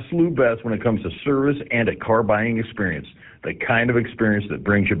the absolute best when it comes to service and a car buying experience, the kind of experience that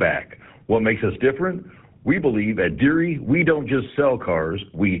brings you back. What makes us different? We believe at Deary, we don't just sell cars,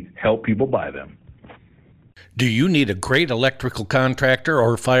 we help people buy them. Do you need a great electrical contractor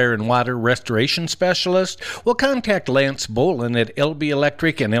or fire and water restoration specialist? Well, contact Lance Bolin at LB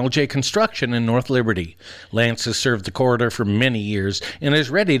Electric and LJ Construction in North Liberty. Lance has served the corridor for many years and is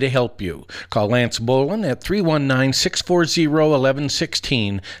ready to help you. Call Lance Bolin at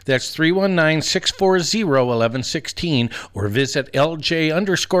 319-640-1116. That's 319-640-1116, or visit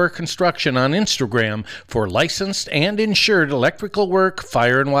LJ_construction on Instagram for licensed and insured electrical work,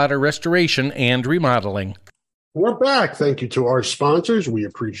 fire and water restoration, and remodeling. We're back. Thank you to our sponsors. We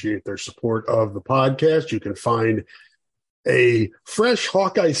appreciate their support of the podcast. You can find a fresh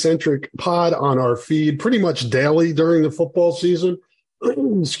Hawkeye-centric pod on our feed pretty much daily during the football season.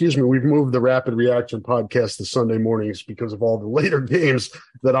 Excuse me, we've moved the Rapid Reaction podcast to Sunday mornings because of all the later games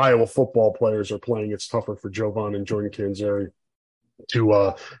that Iowa football players are playing. It's tougher for Jovan and Jordan Canzeri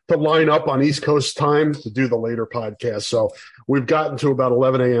to line up on East Coast time to do the later podcast. So we've gotten to about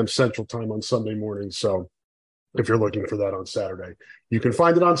 11 a.m. Central time on Sunday morning. So if you're looking for that on Saturday, you can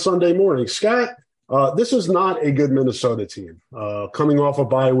find it on Sunday morning. Scott, this is not a good Minnesota team. Coming off a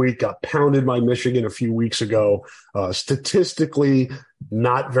bye week, got pounded by Michigan a few weeks ago. Statistically,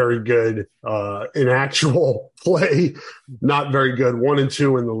 not very good. In actual play, not very good.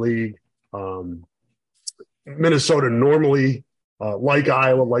 1-2 in the league. Minnesota normally, like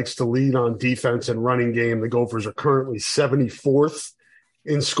Iowa, likes to lead on defense and running game. The Gophers are currently 74th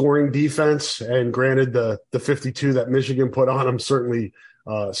in scoring defense. And granted, the 52 that Michigan put on them certainly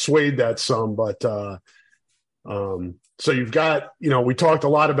swayed that some, but so you've got, we talked a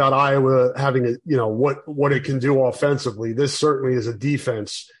lot about Iowa having what it can do offensively. This certainly is a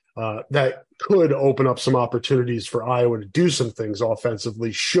defense that could open up some opportunities for Iowa to do some things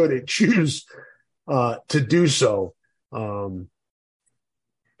offensively, should it choose to do so. And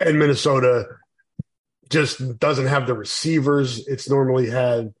Minnesota just doesn't have the receivers it's normally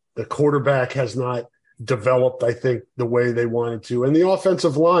had. The quarterback has not developed, I think, the way they wanted to. And the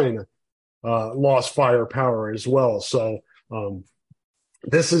offensive line lost firepower as well. So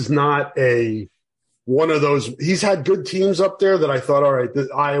this is not one of those – he's had good teams up there that I thought, all right,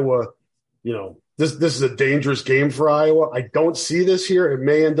 Iowa, this is a dangerous game for Iowa. I don't see this here. It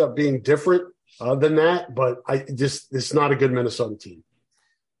may end up being different than that, but it's not a good Minnesota team.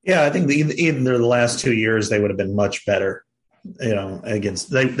 Yeah, I think even the last 2 years they would have been much better.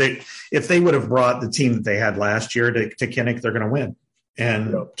 Against if they would have brought the team that they had last year to Kinnick, they're going to win.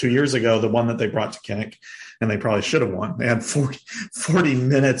 And 2 years ago, the one that they brought to Kinnick, and they probably should have won. They had 40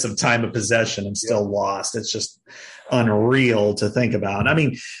 minutes of time of possession and still lost. It's just unreal to think about. I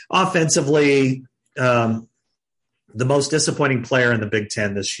mean, offensively, the most disappointing player in the Big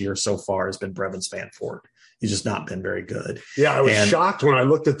Ten this year so far has been Brevin Spanford. He's just not been very good. Yeah, I was shocked when I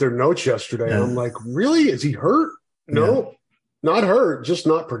looked at their notes yesterday. I'm like, really? Is he hurt? No. Not hurt, just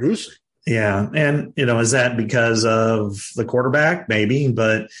not producing. Yeah. And, is that because of the quarterback? Maybe,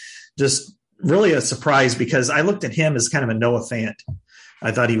 but just really a surprise because I looked at him as kind of a Noah Fant.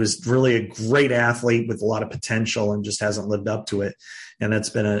 I thought he was really a great athlete with a lot of potential and just hasn't lived up to it. And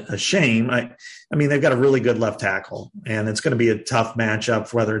that's been a shame. I mean, they've got a really good left tackle, and it's going to be a tough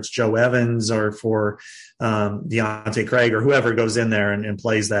matchup, whether it's Joe Evans or for Deontay Craig or whoever goes in there and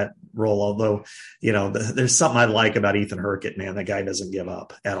plays that role. Although, there's something I like about Ethan Hurkett, man. That guy doesn't give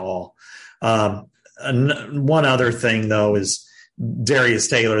up at all. One other thing, though, is Darius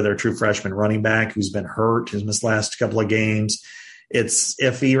Taylor, their true freshman running back, who's been hurt, who's missed the last couple of games. It's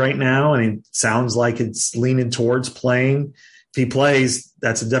iffy right now, and it sounds like it's leaning towards playing. If he plays,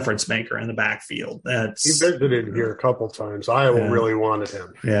 that's a difference maker in the backfield. He visited here a couple times. Iowa really wanted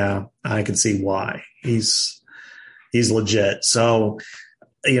him. Yeah, I can see why. He's legit. So,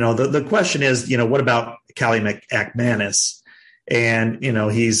 the question is, what about Callie McManus? And,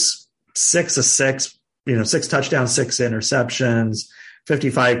 he's 6 of 6, 6 touchdowns, 6 interceptions,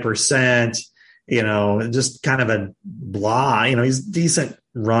 55%, just kind of a blah. He's a decent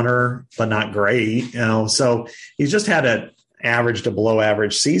runner, but not great, So he's just had an average to below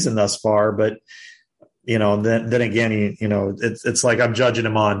average season thus far. But, then again, it's like I'm judging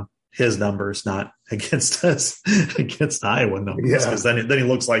him on his numbers, not against us, against Iowa numbers. Because then he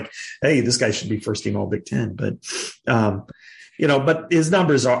looks like, hey, this guy should be first team all Big Ten. But, but his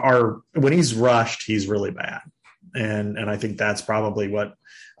numbers are when he's rushed, he's really bad. And I think that's probably what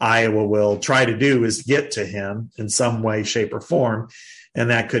Iowa will try to do is get to him in some way, shape, or form. And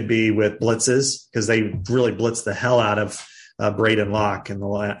that could be with blitzes, because they really blitzed the hell out of Braden Locke in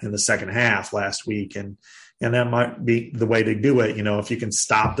the second half last week. And that might be the way to do it, if you can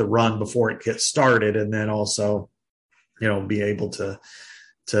stop the run before it gets started, and then also, be able to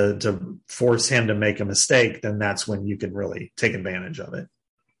force him to make a mistake, then that's when you can really take advantage of it.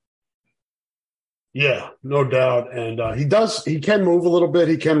 Yeah, no doubt. And he can move a little bit.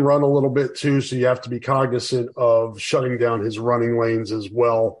 He can run a little bit too. So you have to be cognizant of shutting down his running lanes as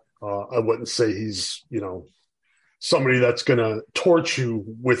well. I wouldn't say he's, somebody that's going to torch you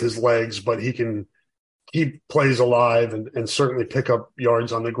with his legs, but he can keep plays alive and certainly pick up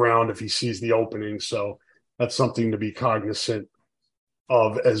yards on the ground if he sees the opening. So that's something to be cognizant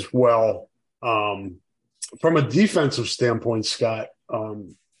of as well. From a defensive standpoint, Scott,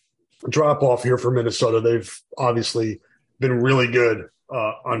 drop off here for Minnesota. They've obviously been really good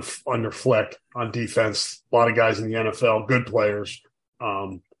under Fleck on defense. A lot of guys in the NFL, good players.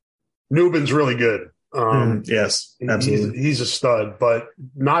 Newbin's really good. Yes, absolutely. He's a stud, but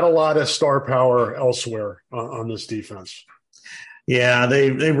not a lot of star power elsewhere on this defense. Yeah,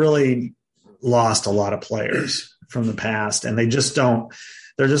 they really lost a lot of players from the past, and they're just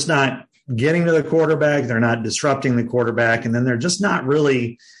not getting to the quarterback. They're not disrupting the quarterback, and then they're just not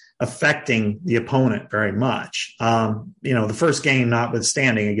really affecting the opponent very much. The first game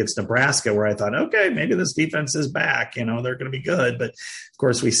notwithstanding against Nebraska, where I thought, okay, maybe this defense is back, they're going to be good. But of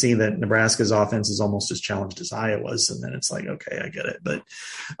course we see that Nebraska's offense is almost as challenged as Iowa's. And then it's like, okay, I get it. But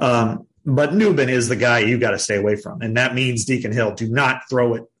Newbin is the guy you got to stay away from. And that means Deacon Hill, do not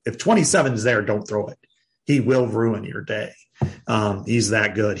throw it. If 27 is there, don't throw it. He will ruin your day. He's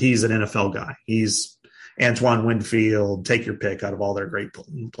that good. He's an NFL guy. He's Antoine Winfield, take your pick out of all their great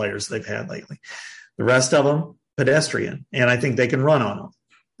players they've had lately. The rest of them, pedestrian, and I think they can run on them.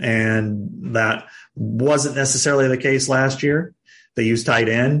 And that wasn't necessarily the case last year. They used tight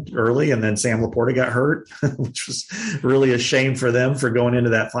end early, and then Sam Laporta got hurt, which was really a shame for them for going into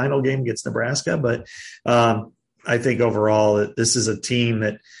that final game against Nebraska. But I think overall that this is a team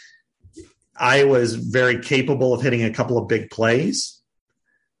that Iowa is very capable of hitting a couple of big plays,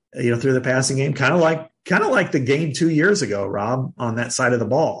 through the passing game, kind of like the game 2 years ago, Rob, on that side of the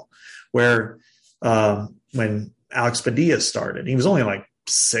ball, where when Alex Padilla started, he was only like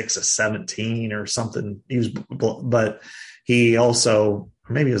 6 or 17 or something. But he also,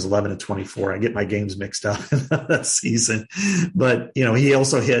 maybe it was 11 to 24. I get my games mixed up that season. But, he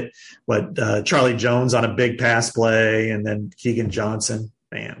also hit Charlie Jones on a big pass play, and then Keegan Johnson.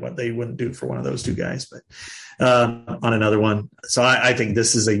 Man, what they wouldn't do for one of those two guys, but on another one. So I think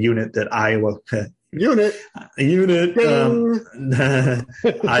this is a unit that Iowa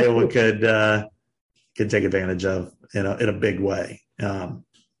Iowa could take advantage of in a big way.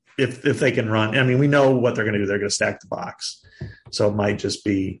 If they can run. I mean, we know what they're going to do. They're going to stack the box. So it might just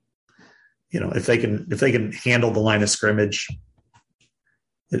be, if they can handle the line of scrimmage,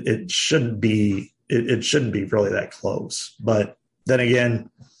 it shouldn't be really that close. But then again,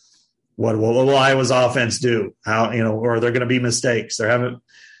 what will Iowa's offense do? How, or are there going to be mistakes? There haven't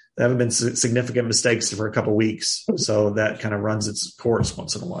been significant mistakes for a couple of weeks. So that kind of runs its course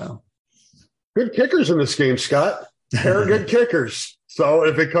once in a while. Good kickers in this game, Scott. They're good kickers. So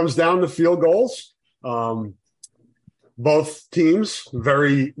if it comes down to field goals, both teams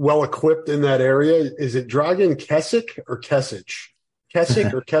very well equipped in that area. Is it Dragan Kesic or Kesic?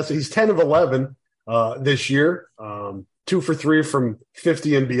 Kesic or Kesic? He's 10 of 11 this year. 2 for 3 from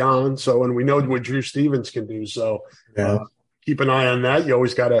 50 and beyond. So, and we know what Drew Stevens can do. So keep an eye on that. You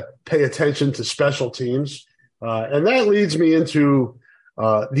always got to pay attention to special teams. And that leads me into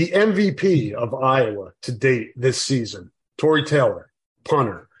the MVP of Iowa to date this season, Tory Taylor,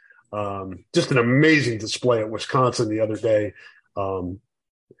 punter. Just an amazing display at Wisconsin the other day.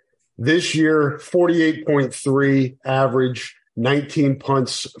 This year, 48.3 average, 19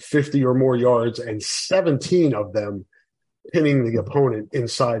 punts, 50 or more yards, and 17 of them pinning the opponent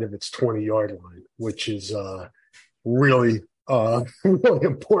inside of its 20-yard line, which is really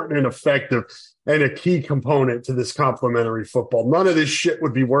important and effective and a key component to this complimentary football. None of this shit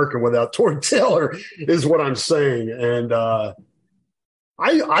would be working without Tory Taylor is what I'm saying. And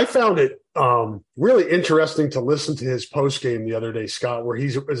I found it really interesting to listen to his postgame the other day, Scott, where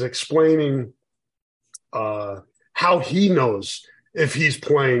he was explaining how he knows if he's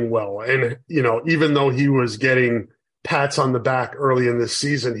playing well. And, even though he was getting pats on the back early in this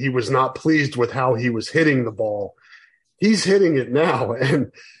season, he was not pleased with how he was hitting the ball. He's hitting it now.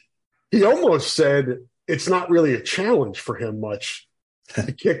 And he almost said it's not really a challenge for him much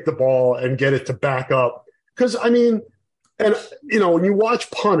to kick the ball and get it to back up. Because, when you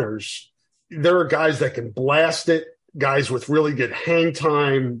watch punters, there are guys that can blast it, guys with really good hang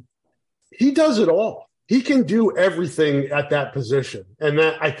time. He does it all. He can do everything at that position. And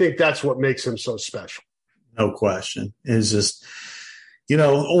I think that's what makes him so special. No question. It's just,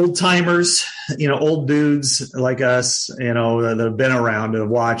 old timers, old dudes like us, that have been around, that have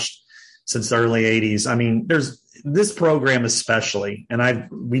watched since the early 80s. I mean, there's this program especially, and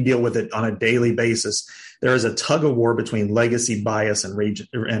we deal with it on a daily basis. There is a tug of war between legacy bias and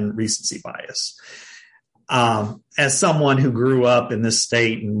recency bias. As someone who grew up in this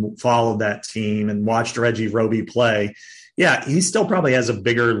state and followed that team and watched Reggie Roby play, yeah, he still probably has a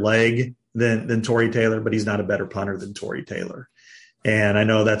bigger leg than Tory Taylor, but he's not a better punter than Tory Taylor. And I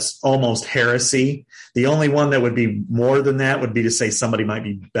know that's almost heresy. The only one that would be more than that would be to say somebody might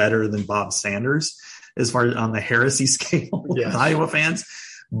be better than Bob Sanders as far as on the heresy scale with Iowa fans.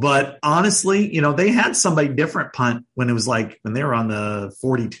 But honestly, they had somebody different punt when it was like when they were on the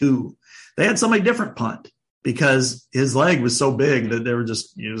 42. They had somebody different punt because his leg was so big that they were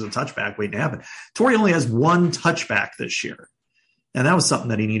just, it was a touchback waiting to happen. Tory only has one touchback this year. And that was something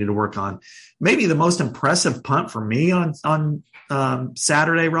that he needed to work on. Maybe the most impressive punt for me on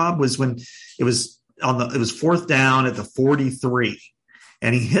Saturday, Rob, was when it was fourth down at the 43.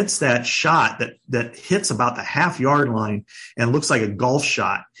 And he hits that shot that hits about the half-yard line and looks like a golf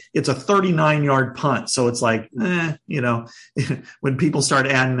shot. It's a 39-yard punt. So it's like, when people start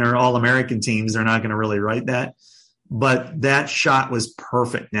adding their All-American teams, they're not going to really write that. But that shot was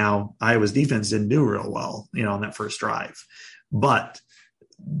perfect. Now, Iowa's defense didn't do real well, on that first drive. But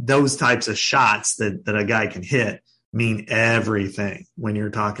those types of shots that a guy can hit mean everything when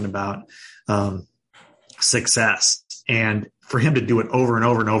you're talking about success. And for him to do it over and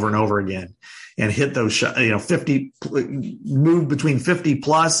over and over and over again and hit those shots, 50, move between 50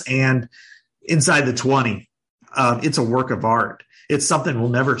 plus and inside the 20, it's a work of art. It's something we'll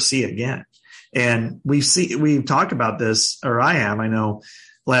never see again. And we've talked about this, or I know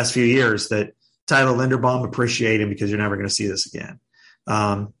last few years, that Tyler Linderbaum, appreciate him because you're never going to see this again.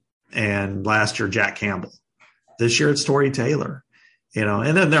 And last year, Jack Campbell. This year, it's Tory Taylor.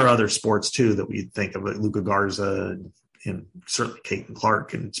 And then there are other sports too that we think of, like Luka Garza and certainly Caden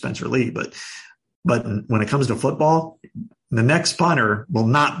Clark and Spencer Lee. But when it comes to football, the next punter will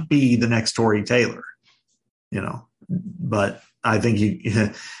not be the next Tory Taylor. But I think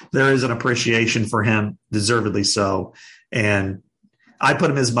there is an appreciation for him, deservedly so. And I put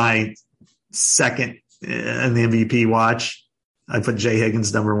him as my second in the MVP watch. I put Jay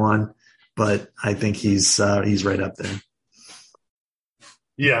Higgins number one, but I think he's right up there.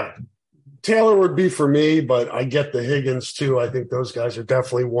 Yeah. Taylor would be for me, but I get the Higgins too. I think those guys are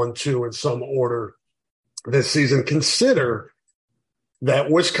definitely 1-2 in some order this season. Consider that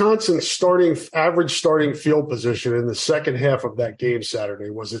Wisconsin's average starting field position in the second half of that game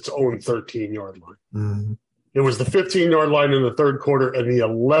Saturday was its own 13-yard line. Mm-hmm. It was the 15-yard line in the third quarter and the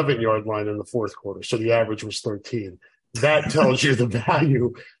 11-yard line in the fourth quarter. So the average was 13. That tells you the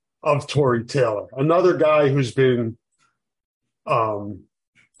value of Tory Taylor. Another guy who's been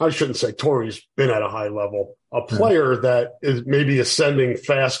I shouldn't say Tory's been at a high level. A player that is maybe ascending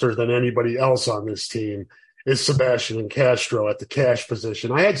faster than anybody else on this team is Sebastian Castro at the cash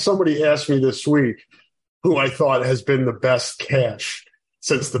position. I had somebody ask me this week who I thought has been the best cash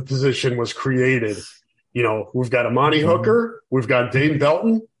since the position was created. We've got Amani Hooker, we've got Dane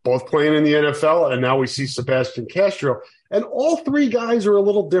Belton, both playing in the NFL, and now we see Sebastian Castro. And all three guys are a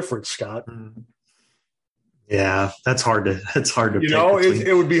little different, Scott. Yeah, that's hard to pick.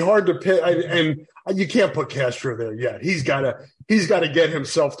 It would be hard to pick, and you can't put Castro there yet. He's got to get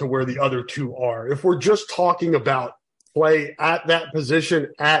himself to where the other two are. If we're just talking about play at that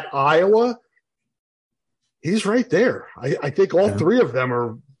position at Iowa, he's right there. I think all three of them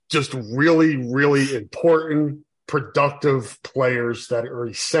are just really, really important, productive players that are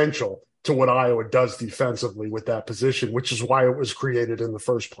essential to what Iowa does defensively with that position, which is why it was created in the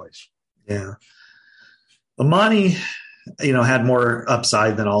first place. Yeah. Amani, had more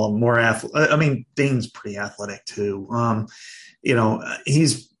upside than all of them. Dane's pretty athletic too.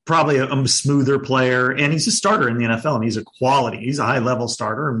 He's probably a smoother player, and he's a starter in the NFL, and he's a quality. He's a high-level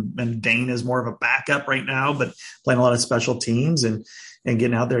starter, and Dane is more of a backup right now, but playing a lot of special teams and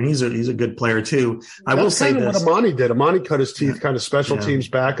getting out there, and he's a good player too. I will say this. That's what Amani did. Amani cut his teeth kind of special teams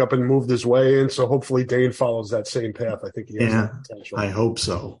backup and moved his way in, so hopefully Dane follows that same path. I think he has that potential. I hope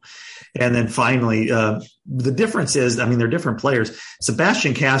so. And then finally, the difference is, they're different players.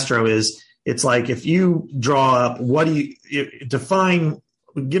 Sebastian Castro it's like if you draw up,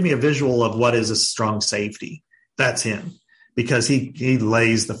 give me a visual of what is a strong safety. That's him, because he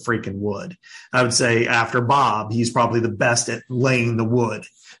lays the freaking wood. I would say after Bob, he's probably the best at laying the wood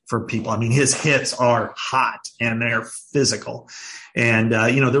for people. His hits are hot and they're physical. And,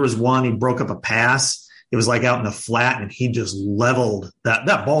 there was one, he broke up a pass. It was like out in the flat, and he just leveled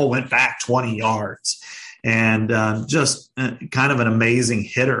that ball went back 20 yards, and just kind of an amazing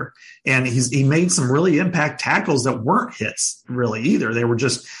hitter. And he made some really impact tackles that weren't hits really either. They were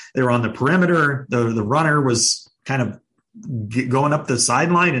on the perimeter. The runner was kind of going up the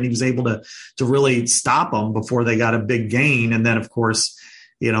sideline, and he was able to really stop them before they got a big gain. And then, of course,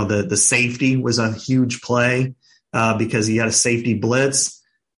 the safety was a huge play because he had a safety blitz,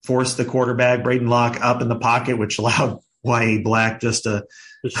 forced the quarterback, Braden Locke, up in the pocket, which allowed Y.A. Black just to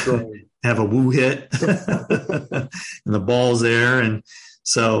have a woo hit. And the ball's there. And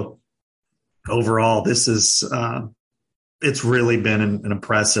so overall, this is it's really been an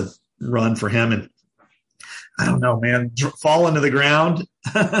impressive run for him. And I don't know, man, fall into the ground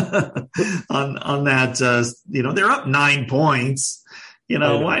on that. They're up 9 points.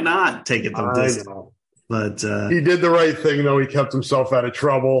 Why not take it the distance? But he did the right thing, though. He kept himself out of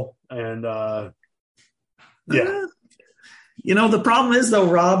trouble. And, the problem is, though,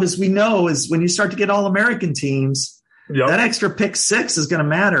 Rob, as we know, is when you start to get All-American teams, that extra pick 6 is going to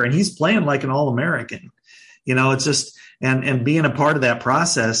matter. And he's playing like an All-American. It's just and being a part of that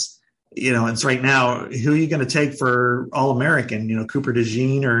process, it's right now, who are you going to take for All-American? Cooper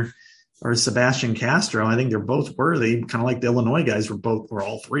DeJean or Sebastian Castro. I think they're both worthy, kind of like the Illinois guys were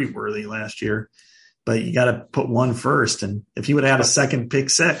all three worthy last year. But you got to put one first. And if he would have had a second pick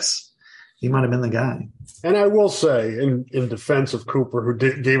 6, he might have been the guy. And I will say, in defense of Cooper, who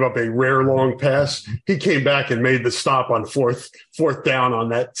gave up a rare long pass, he came back and made the stop on fourth down on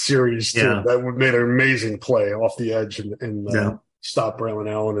that series, too. Yeah. That made an amazing play off the edge and stopped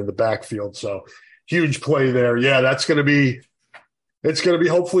Braylon Allen in the backfield. So huge play there. Yeah, it's going to be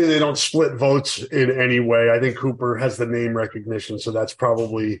hopefully they don't split votes in any way. I think Cooper has the name recognition, so that's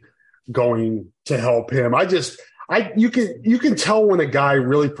probably going to help him. You can tell when a guy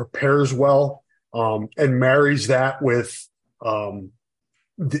really prepares well and marries that with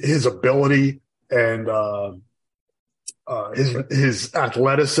his ability and his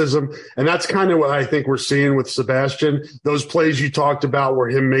athleticism. And that's kind of what I think we're seeing with Sebastian. Those plays you talked about were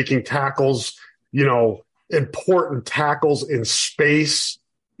him making tackles, important tackles in space,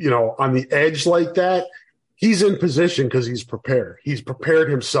 on the edge like that. He's in position because he's prepared. He's prepared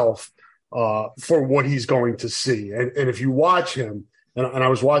himself for what he's going to see. And if you watch him, and I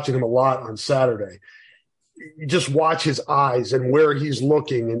was watching him a lot on Saturday, you just watch his eyes and where he's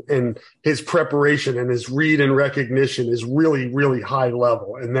looking and his preparation and his read and recognition is really, really high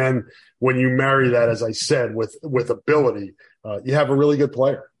level. And then when you marry that, as I said, with ability, you have a really good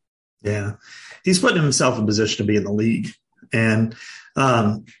player. Yeah. He's putting himself in position to be in the league. And,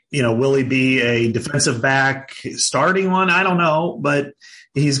 will he be a defensive back starting one? I don't know, but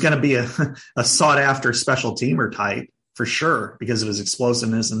he's going to be a sought after special teamer type for sure because of his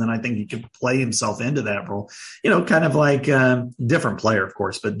explosiveness. And then I think he can play himself into that role, kind of like different player, of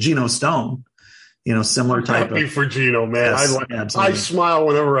course, but Geno Stone, similar type. Happy for Geno, man. Yes, I smile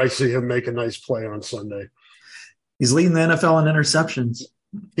whenever I see him make a nice play on Sunday. He's leading the NFL in interceptions.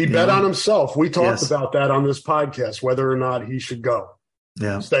 He bet on himself. We talked about that on this podcast, whether or not he should go,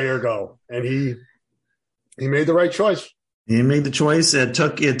 stay or go. And he made the right choice. He made the choice. It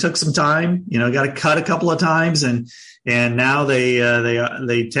took some time, got to cut a couple of times and now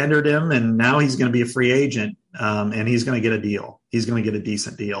they tendered him and now he's going to be a free agent. And he's going to get a deal. He's going to get a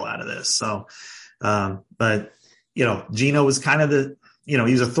decent deal out of this. So, but Geno was kind of he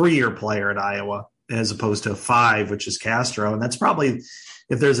was a 3-year player at Iowa as opposed to a 5, which is Castro. And that's probably,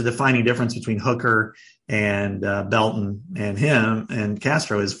 if there's a defining difference between Hooker and Belton and him, and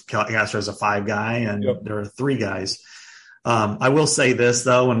Castro's a 5 guy and there are 3 guys. I will say this,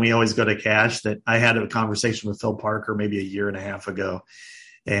 though, when we always go to Cash, that I had a conversation with Phil Parker maybe a year and a half ago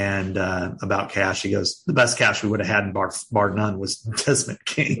and about Cash. He goes, the best Cash we would have had in bar none was Desmond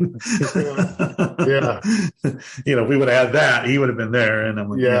King. Yeah. If we would have had that, he would have been there. And I'm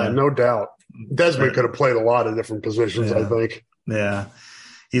like, no doubt. Desmond could have played a lot of different positions, I think. Yeah.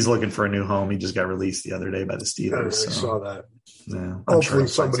 He's looking for a new home. He just got released the other day by the Steelers. I saw that. Yeah, hopefully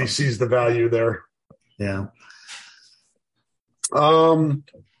somebody sees the value there. Yeah. All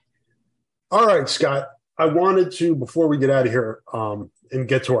right, Scott. I wanted to, before we get out of here and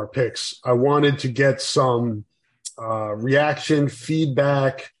get to our picks, I wanted to get some reaction,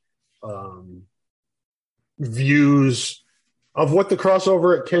 feedback, views of what the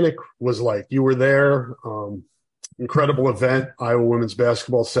crossover at Kinnick was like. You were there. Incredible event. Iowa women's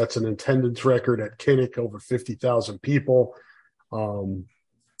basketball sets an attendance record at Kinnick, over 50,000 people.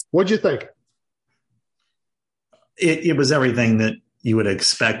 What'd you think? It was everything that you would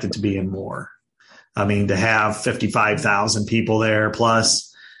expect it to be and more. I mean, to have 55,000 people there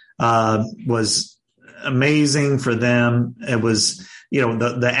plus was amazing for them. It was,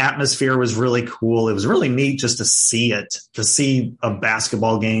 the atmosphere was really cool. It was really neat just to see it, to see a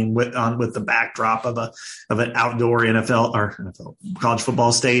basketball game with the backdrop of an outdoor NFL college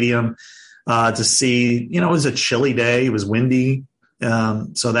football stadium. To see, it was a chilly day. It was windy.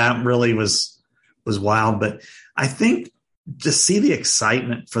 So that really was wild. But I think to see the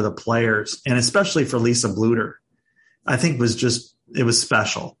excitement for the players and especially for Lisa Bluter, I think it was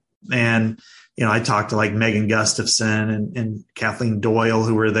special. And, I talked to like Megan Gustafson and Kathleen Doyle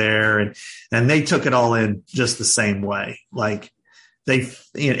who were there and they took it all in just the same way. Like they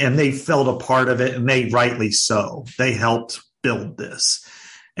felt a part of it and they rightly so. They helped build this.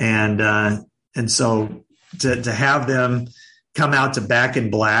 And so to have them come out to Back in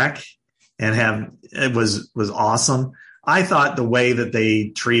Black and it was awesome. I thought the way that they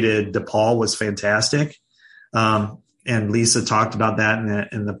treated DePaul was fantastic. And Lisa talked about that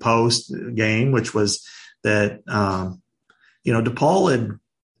in the post game, which was that, DePaul had,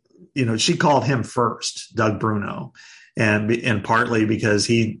 she called him first, Doug Bruno, and partly because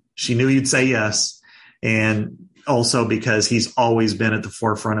she knew he'd say yes. And also because he's always been at the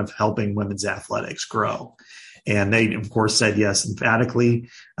forefront of helping women's athletics grow. And they, of course, said yes emphatically.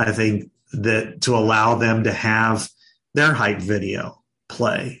 I think that to allow them to have their hype video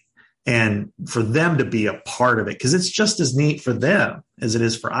play and for them to be a part of it, because it's just as neat for them as it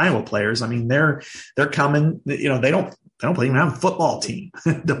is for Iowa players. I mean, they're coming, they don't even have a football team,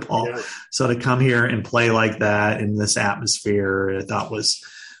 DePaul. Yeah. So to come here and play like that in this atmosphere, I thought was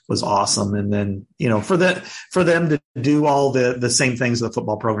awesome. And then, for them to do all the same things the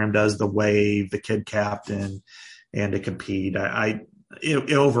football program does, the wave, the kid captain, and to compete,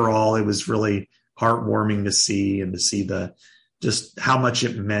 overall, it was really heartwarming to see and to see just how much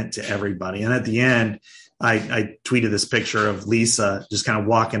it meant to everybody. And at the end, I tweeted this picture of Lisa just kind of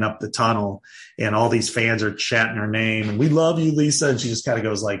walking up the tunnel and all these fans are chanting her name and we love you, Lisa. And she just kind of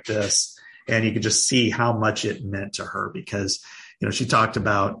goes like this. And you could just see how much it meant to her because, she talked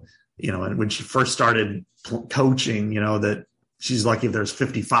about, and when she first started coaching, that she's lucky if there's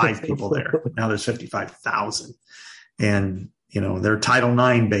 55 people there. Now there's 55,000 and, they're Title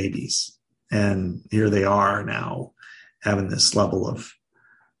IX babies. And here they are now having this level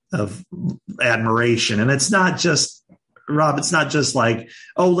of admiration. And it's not just, Rob, it's not just like,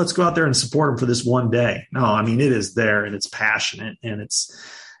 oh, let's go out there and support them for this one day. No, I mean, it is there and it's passionate and it's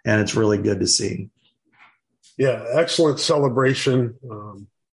really good to see. Yeah. Excellent celebration.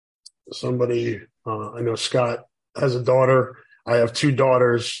 I know Scott has a daughter. I have two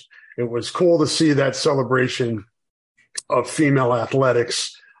daughters. It was cool to see that celebration of female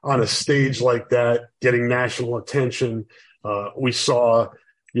athletics on a stage like that, getting national attention. We saw,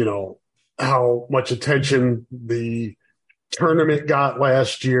 how much attention the tournament got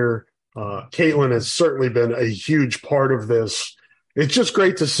last year. Caitlin has certainly been a huge part of this. It's just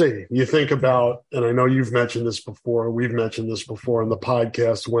great to see. You think about, and I know you've mentioned this before, we've mentioned this before in the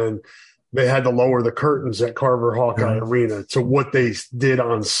podcast, when they had to lower the curtains at Carver Hawkeye Arena to what they did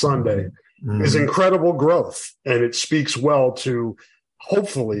on Sunday is incredible growth. And it speaks well to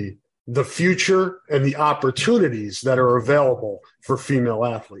hopefully the future and the opportunities that are available for female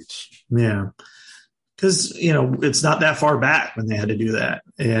athletes. Yeah. Because, it's not that far back when they had to do that.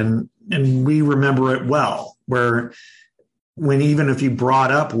 And we remember it well, when even if you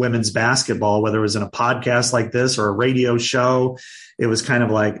brought up women's basketball, whether it was in a podcast like this or a radio show, it was kind of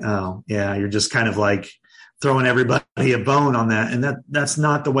like, oh, yeah, you're just kind of like throwing everybody a bone on that. And that's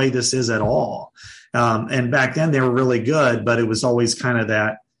not the way this is at all. And back then they were really good, but it was always kind of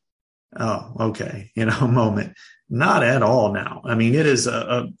that, oh, okay, moment. Not at all now. I mean, it is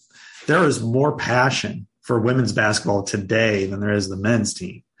there is more passion for women's basketball today than there is the men's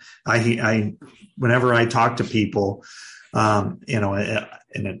team. Whenever I talk to people, and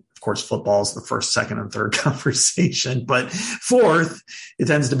of course, football is the first, second, and third conversation, but fourth, it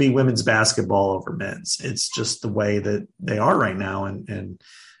tends to be women's basketball over men's. It's just the way that they are right now. And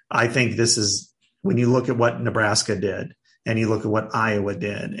I think this is, when you look at what Nebraska did and you look at what Iowa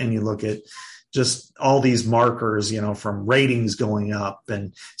did and you look at just all these markers, from ratings going up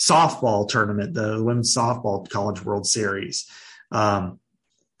and softball tournament, the women's softball college world series,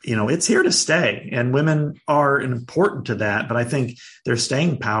 it's here to stay, and women are important to that. But I think their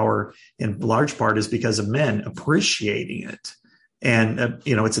staying power in large part is because of men appreciating it. And,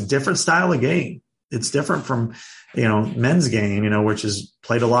 it's a different style of game. It's different from, men's game, which is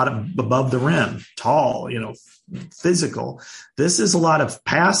played a lot above the rim, tall, physical. This is a lot of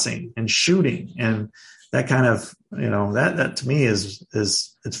passing and shooting. And that kind of, that to me is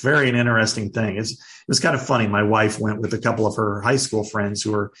it's very an interesting thing. It was kind of funny. My wife went with a couple of her high school friends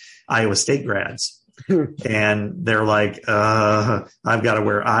who are Iowa State grads, and they're like, I've got to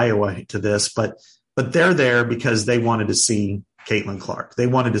wear Iowa to this, but they're there because they wanted to see Caitlin Clark. They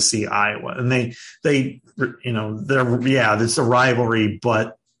wanted to see Iowa, and it's a rivalry,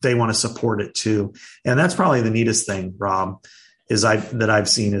 but they want to support it too. And that's probably the neatest thing, Rob, that I've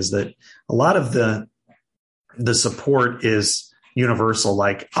seen is that a lot of the support is universal.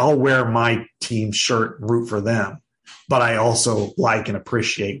 Like, I'll wear my team shirt and root for them, but I also like and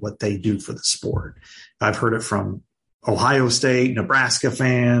appreciate what they do for the sport. I've heard it from Ohio State, Nebraska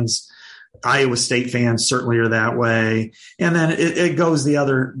fans, Iowa State fans certainly are that way. And then it goes the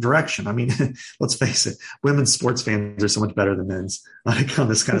other direction. I mean, let's face it, women's sports fans are so much better than men's on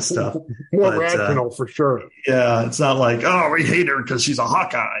this kind of stuff. More rational for sure. Yeah. It's not like, oh, we hate her because she's a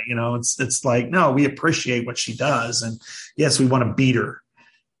Hawkeye. It's like, no, we appreciate what she does. And yes, we want to beat her,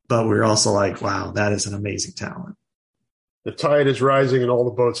 but we're also like, wow, that is an amazing talent. The tide is rising and all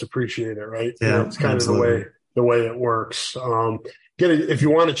the boats appreciate it, right? Yeah. It's kind of the way it works. If you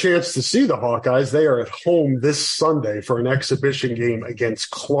want a chance to see the Hawkeyes, they are at home this Sunday for an exhibition game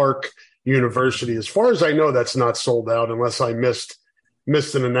against Clark University. As far as I know, that's not sold out unless I missed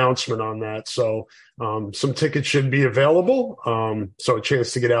an announcement on that. So some tickets should be available. So a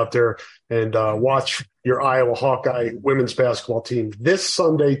chance to get out there and watch your Iowa Hawkeye women's basketball team this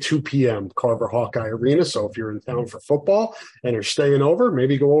Sunday, 2 p.m., Carver Hawkeye Arena. So if you're in town for football and are staying over,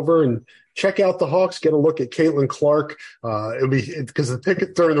 maybe go over and check out the Hawks, get a look at Caitlin Clark. It'll be because the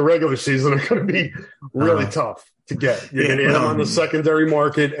tickets during the regular season are going to be really tough to get. You're going to end them on the secondary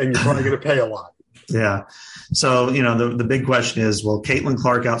market, and you're probably going to pay a lot. Yeah. So, the big question is, will Caitlin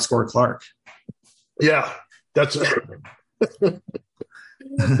Clark outscore Clark? Yeah, that's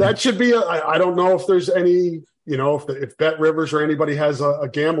that should be. I don't know if there's any, if Bet Rivers or anybody has a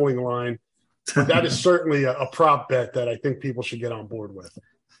gambling line, but that is certainly a prop bet that I think people should get on board with.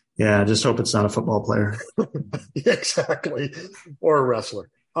 Yeah, just hope it's not a football player. Yeah, exactly. Or a wrestler.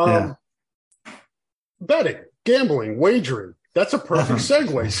 Betting, gambling, wagering. That's a perfect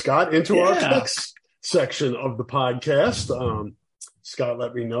segue, Scott, into our next section of the podcast. Scott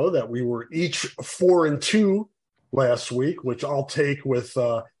let me know that we were each 4-2 last week, which I'll take with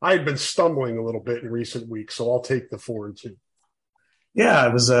I had been stumbling a little bit in recent weeks, so I'll take the 4-2. Yeah,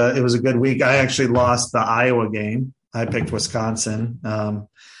 it was a good week. I actually lost the Iowa game. I picked Wisconsin.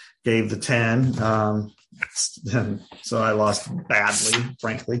 Gave the 10. So I lost badly,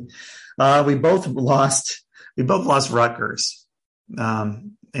 frankly. We both lost Rutgers.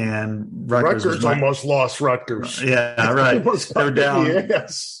 And Rutgers almost lost Rutgers. Yeah, right. They were down.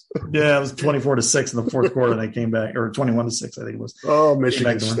 Yes. Yeah, it was 24-6 in the fourth quarter. They came back, or 21-6, I think it was. Oh,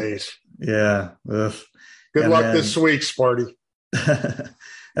 Michigan State. Yeah. Ugh. Good luck this week, Sparty.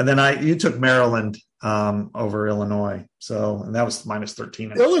 And then you took Maryland over Illinois. And that was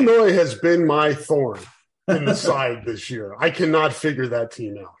 -13. Illinois has been my thorn in the side this year. I cannot figure that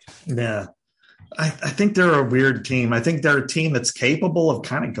team out. Yeah. I think they're a weird team. I think they're a team that's capable of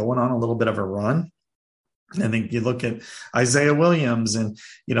kind of going on a little bit of a run. I think you look at Isaiah Williams and,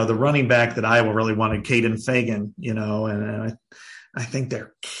 the running back that Iowa really wanted, Caden Fagan, and I think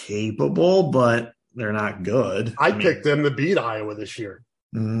they're capable, but they're not good. I picked them to beat Iowa this year.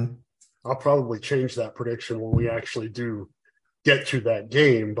 Mm-hmm. I'll probably change that prediction when we actually do get to that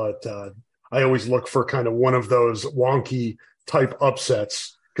game. But I always look for kind of one of those wonky type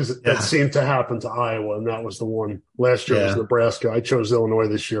upsets because that seemed to happen to Iowa. And that was the one last year was Nebraska. I chose Illinois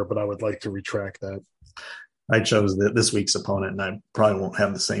this year, but I would like to retract that. I chose this week's opponent, and I probably won't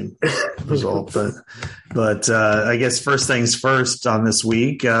have the same result. But I guess first things first on this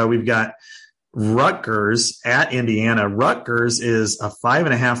week, we've got Rutgers at Indiana. Rutgers is a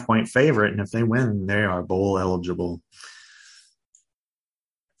 5.5-point favorite, and if they win, they are bowl eligible.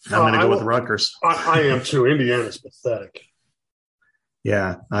 I'm going to go with Rutgers. I am too. Indiana's pathetic.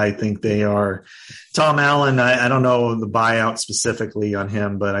 Yeah, I think they are. Tom Allen, I don't know the buyout specifically on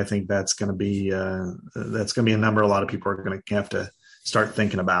him, but I think that's going to be a number a lot of people are going to have to start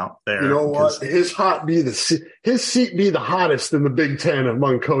thinking about there. You know what? His seat be the hottest in the Big Ten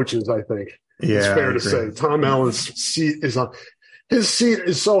among coaches, I think. Yeah, it's fair to say. Tom Allen's seat is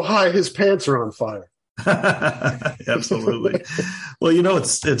so high, his pants are on fire. Absolutely. Well,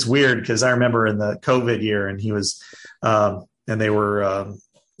 it's weird because I remember in the COVID year, and he was, and they were,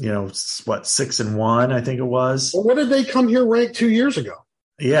 6-1, I think it was. Well, what did they come here ranked 2 years ago?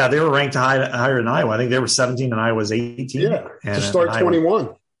 Yeah, they were ranked higher than Iowa. I think they were 17 and Iowa was 18. Yeah, to start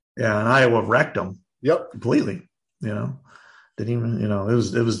 21. Yeah, and Iowa wrecked them. Yep, completely. Didn't even, it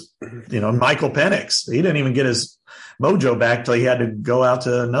was Michael Penix. He didn't even get his mojo back till he had to go out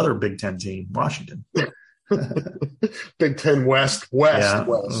to another Big Ten team, Washington. Big Ten West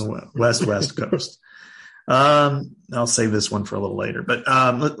Coast. I'll save this one for a little later.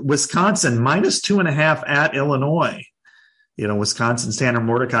 But Wisconsin -2.5 at Illinois. Wisconsin's Tanner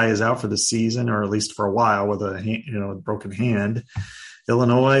Mordecai is out for the season, or at least for a while, with a broken hand.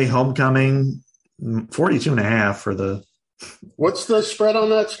 Illinois homecoming 42.5 for the. What's the spread on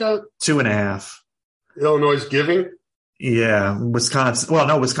that, Scott? 2.5. Illinois giving. Yeah, Wisconsin. Well,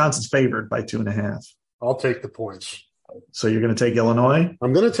 no, Wisconsin's favored by 2.5. I'll take the points. So you're going to take Illinois?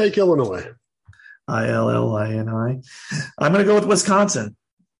 I'm going to take Illinois. ILLINI. I'm going to go with Wisconsin.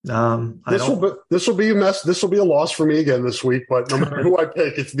 This will be a mess. This will be a loss for me again this week. But no matter who I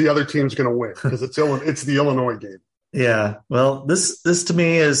pick, it's the other team's going to win because it's the Illinois game. Yeah. Well, this to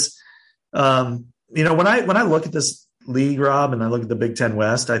me is, when I look at this league, Rob, and I look at the Big Ten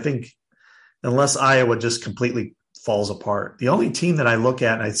West, I think unless Iowa just completely falls apart, the only team that I look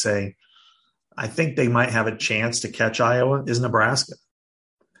at and I'd say I think they might have a chance to catch Iowa is Nebraska,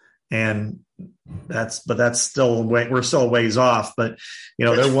 and that's still we're still a ways off. But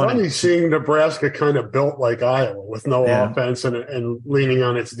it's funny seeing Nebraska kind of built like Iowa with no offense and leaning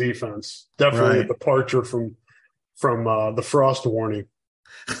on its defense. Definitely a departure from the Frost warning.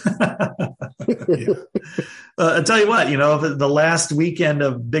 I'll tell you what, the last weekend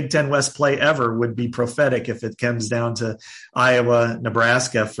of Big Ten West play ever would be prophetic if it comes down to Iowa,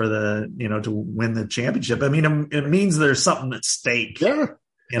 Nebraska for to win the championship. I mean, it means there's something at stake. Yeah.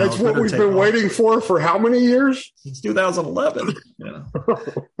 That's what we've been waiting for how many years? Since 2011.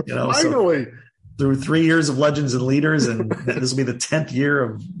 Finally. So through 3 years of Legends and Leaders, and this will be the 10th year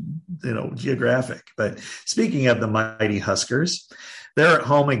of, Geographic. But speaking of the mighty Huskers, they're at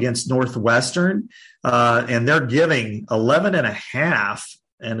home against Northwestern, and they're giving 11.5,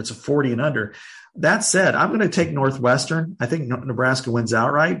 and it's a 40 and under. That said, I'm going to take Northwestern. I think Nebraska wins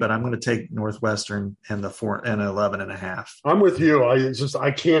outright, but I'm going to take Northwestern and the 11.5. I'm with you.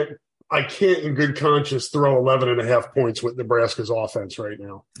 I can't in good conscience throw 11.5 points with Nebraska's offense right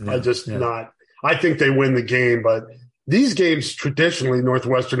now. Yeah, I think they win the game, but these games traditionally,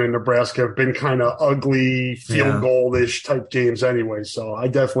 Northwestern and Nebraska have been kind of ugly field goal-ish type games anyway. So I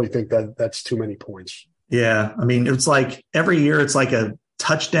definitely think that's too many points. Yeah. I mean, it's like every year it's like a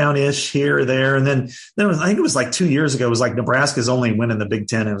touchdown-ish here or there. And then I think it was like 2 years ago, it was like Nebraska's only winning the Big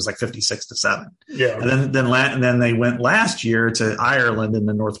Ten. It was like 56-7. Yeah. And then they went last year to Ireland and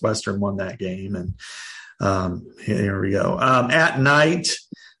the Northwestern won that game. And here we go. At night,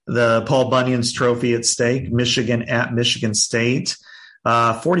 the Paul Bunyan's trophy at stake, Michigan at Michigan State.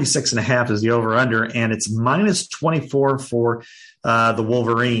 46.5 is the over-under, and it's minus 24 for the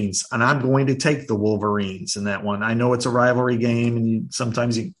Wolverines. And I'm going to take the Wolverines in that one. I know it's a rivalry game, and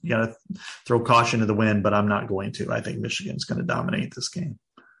sometimes you got to throw caution to the wind, but I'm not going to. I think Michigan's going to dominate this game.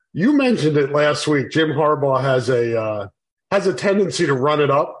 You mentioned it last week. Jim Harbaugh has a tendency to run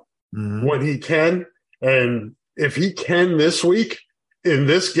it up when he can, and if he can this week in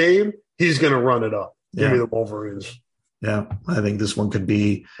this game, he's going to run it up. Give me the Wolverines. Yeah, I think this one could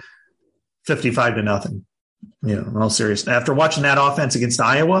be 55-0. In all seriousness, after watching that offense against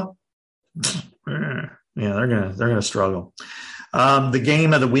Iowa, they're gonna struggle. The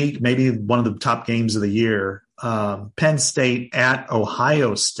game of the week, maybe one of the top games of the year, Penn State at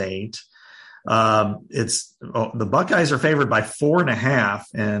Ohio State. The Buckeyes are favored by 4.5,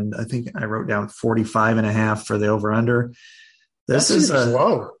 and I think I wrote down 45.5 for the over/under. This is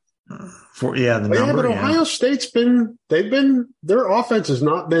low. But Ohio State's their offense has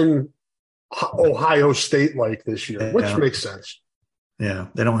not been Ohio State like this year, which makes sense. Yeah,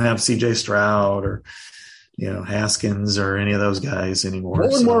 they don't have C.J. Stroud or Haskins or any of those guys anymore.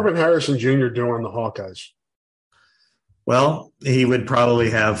 What would Marvin Harrison Jr. do on the Hawkeyes? Well, he would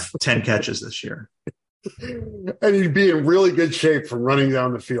probably have 10 catches this year, and he'd be in really good shape from running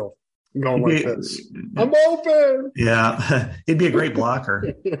down the field. Going like this. I'm open. Yeah, he'd be a great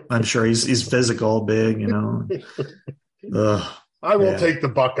blocker. I'm sure he's physical, big. I will take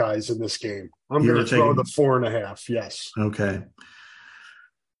the Buckeyes in this game. I'm going to throw the 4.5. Yes. Okay.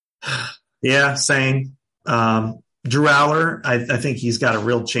 Yeah, same. Drew Aller, I think he's got a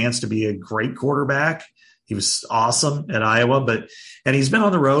real chance to be a great quarterback. He was awesome at Iowa, and he's been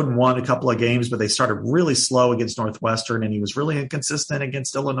on the road and won a couple of games, but they started really slow against Northwestern, and he was really inconsistent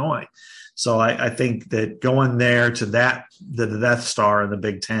against Illinois. So I think that going there to the Death Star in the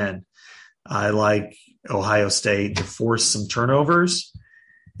Big Ten, I like Ohio State to force some turnovers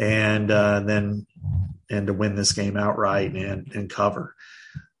and to win this game outright and cover.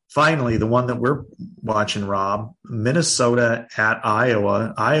 Finally, the one that we're watching, Rob, Minnesota at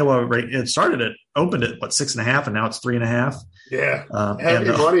Iowa. Iowa, opened at 6.5, and now it's 3.5. Yeah,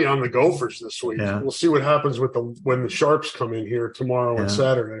 heavy money on the Gophers this week. Yeah. We'll see what happens when the Sharps come in here tomorrow and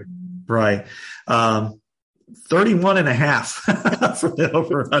Saturday. Right. 31.5 for the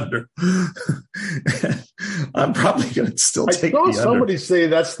over/under. I'm probably going to still take the under. I saw somebody say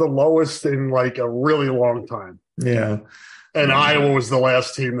that's the lowest in like a really long time. Yeah. And Iowa was the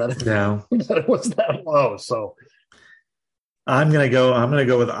last team that was that low. So I'm going to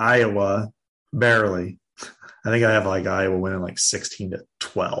go with Iowa barely. I think I have like Iowa winning like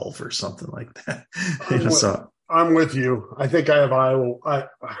 16-12 or something like that. I'm with you. I think I have Iowa. I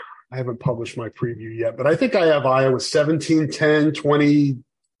haven't published my preview yet, but I think I have Iowa 17-10,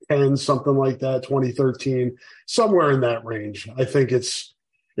 2010, something like that, 2013, somewhere in that range. I think it's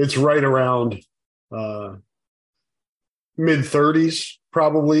right around mid-30s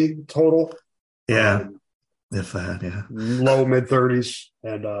probably total. Yeah, if that, yeah. Low mid-30s.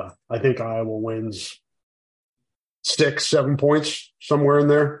 And I think Iowa wins 6-7 points, somewhere in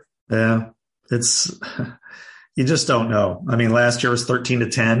there. Yeah, it's you just don't know. I mean, last year was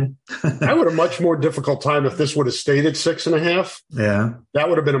 13-10. I would have a much more difficult time if this would have stayed at 6.5. Yeah, that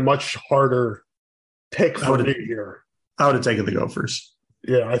would have been a much harder pick for me here. I would have taken the Gophers.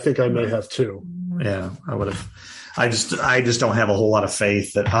 Yeah, I think I may have too. Yeah, I would have. I just don't have a whole lot of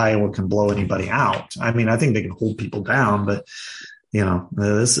faith that Iowa can blow anybody out. I mean, I think they can hold people down, but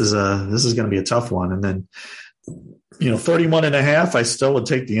this is going to be a tough one. And then 31.5, I still would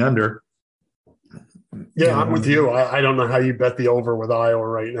take the under. Yeah, I'm with you. I don't know how you bet the over with Iowa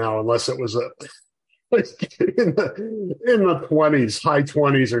right now, unless it was in the 20s, high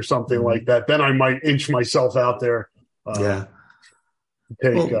 20s or something like that. Then I might inch myself out there.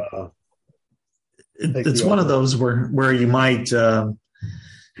 It's one of those where you might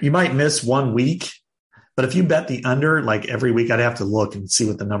miss 1 week, but if you bet the under like every week, I'd have to look and see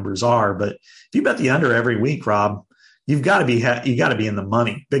what the numbers are. But if you bet the under every week, Rob, you've got to be in the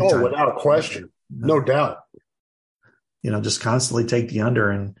money big time. Without a question, no doubt. Just constantly take the under,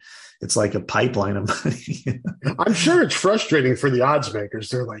 and it's like a pipeline of money. I'm sure it's frustrating for the odds makers.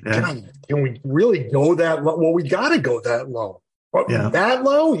 They're like, God, can we really go that low? Well, we got to go that low. That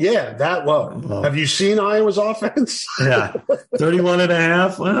low? Yeah, that low. Have you seen Iowa's offense? Yeah.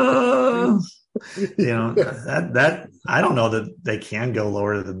 31.5. Well, that I don't know that they can go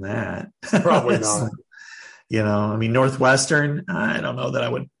lower than that. Probably not. I mean, Northwestern, I don't know that I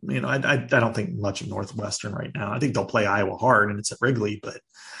would, I don't think much of Northwestern right now. I think they'll play Iowa hard, and it's at Wrigley, but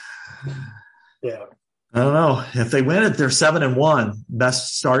yeah. I don't know. If they win it, they're 7-1,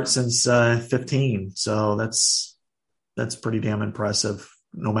 best start since 15. So that's pretty damn impressive,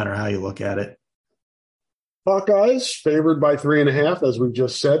 no matter how you look at it. Hawkeyes favored by 3.5, as we've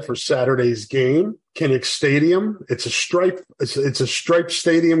just said, for Saturday's game. Kinnick Stadium. It's a striped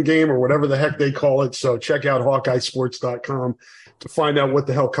stadium game, or whatever the heck they call it. So check out HawkeyeSports.com to find out what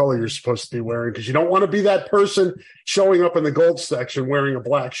the hell color you're supposed to be wearing, because you don't want to be that person showing up in the gold section wearing a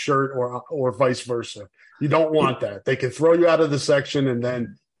black shirt or vice versa. You don't want that. They can throw you out of the section and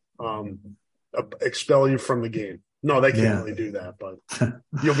then expel you from the game. No, they can't really do that, but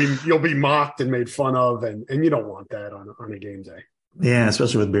you'll be mocked and made fun of, and you don't want that on a game day. Yeah,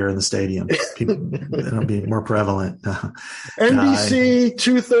 especially with beer in the stadium. It'll be more prevalent. NBC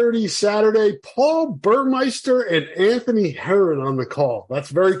 2:30 Saturday, Paul Burmeister and Anthony Herron on the call. That's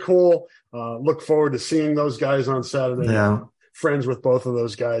very cool. Look forward to seeing those guys on Saturday. Yeah. Friends with both of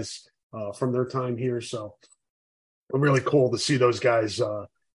those guys from their time here. So really cool to see those guys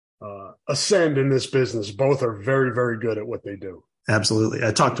ascend in this business. Both are very, very good at what they do. Absolutely.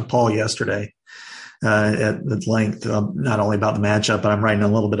 I talked to Paul yesterday at length, not only about the matchup, but I'm writing a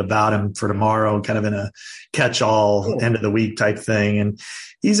little bit about him for tomorrow, kind of in a catch-all end of the week type thing. And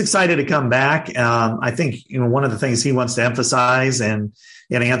he's excited to come back. I think, one of the things he wants to emphasize, and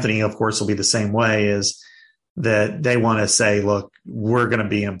Anthony, of course, will be the same way, is that they want to say, look, we're going to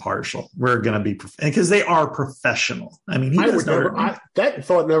be impartial. We're going to be, because they are professional. I mean, that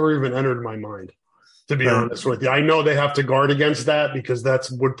thought never even entered my mind, to be honest with you. I know they have to guard against that, because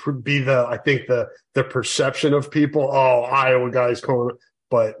would be the perception of people. Oh, Iowa guys calling it,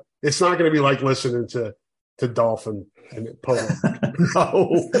 but it's not going to be like listening to Dolphin and Polo.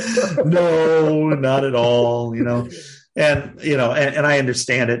 No, not at all. And I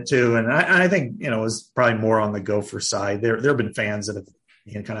understand it too. And I think, it was probably more on the Gopher side. There have been fans that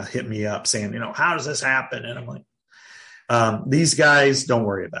have kind of hit me up saying, how does this happen? And I'm like, these guys, don't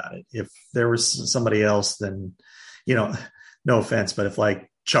worry about it. If there was somebody else, then, no offense, but if like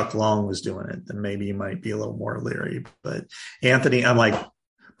Chuck Long was doing it, then maybe you might be a little more leery. But Anthony, I'm like,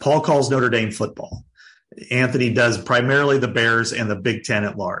 Paul calls Notre Dame football. Anthony does primarily the Bears and the Big Ten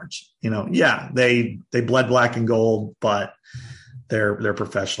at large. They bled black and gold, but they're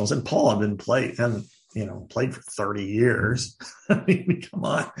professionals. And Paul had been played for 30 years. I mean, come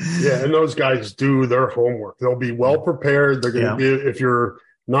on. Yeah, and those guys do their homework. They'll be well prepared. They're going to be, if you're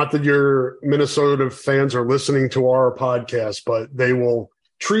not that your Minnesota fans are listening to our podcast, but they will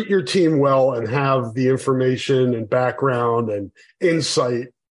treat your team well and have the information and background and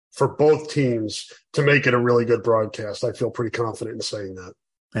insight for both teams to make it a really good broadcast. I feel pretty confident in saying that.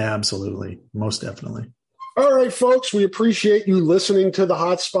 Absolutely. Most definitely. All right, folks, we appreciate you listening to the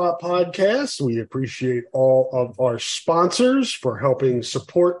Hotspot Podcast. We appreciate all of our sponsors for helping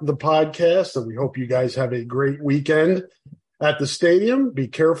support the podcast, and we hope you guys have a great weekend. at the stadium. Be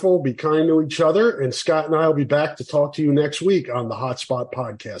careful, be kind to each other, and Scott and I will be back to talk to you next week on the Hotspot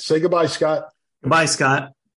Podcast. Say goodbye, Scott. Goodbye, Scott.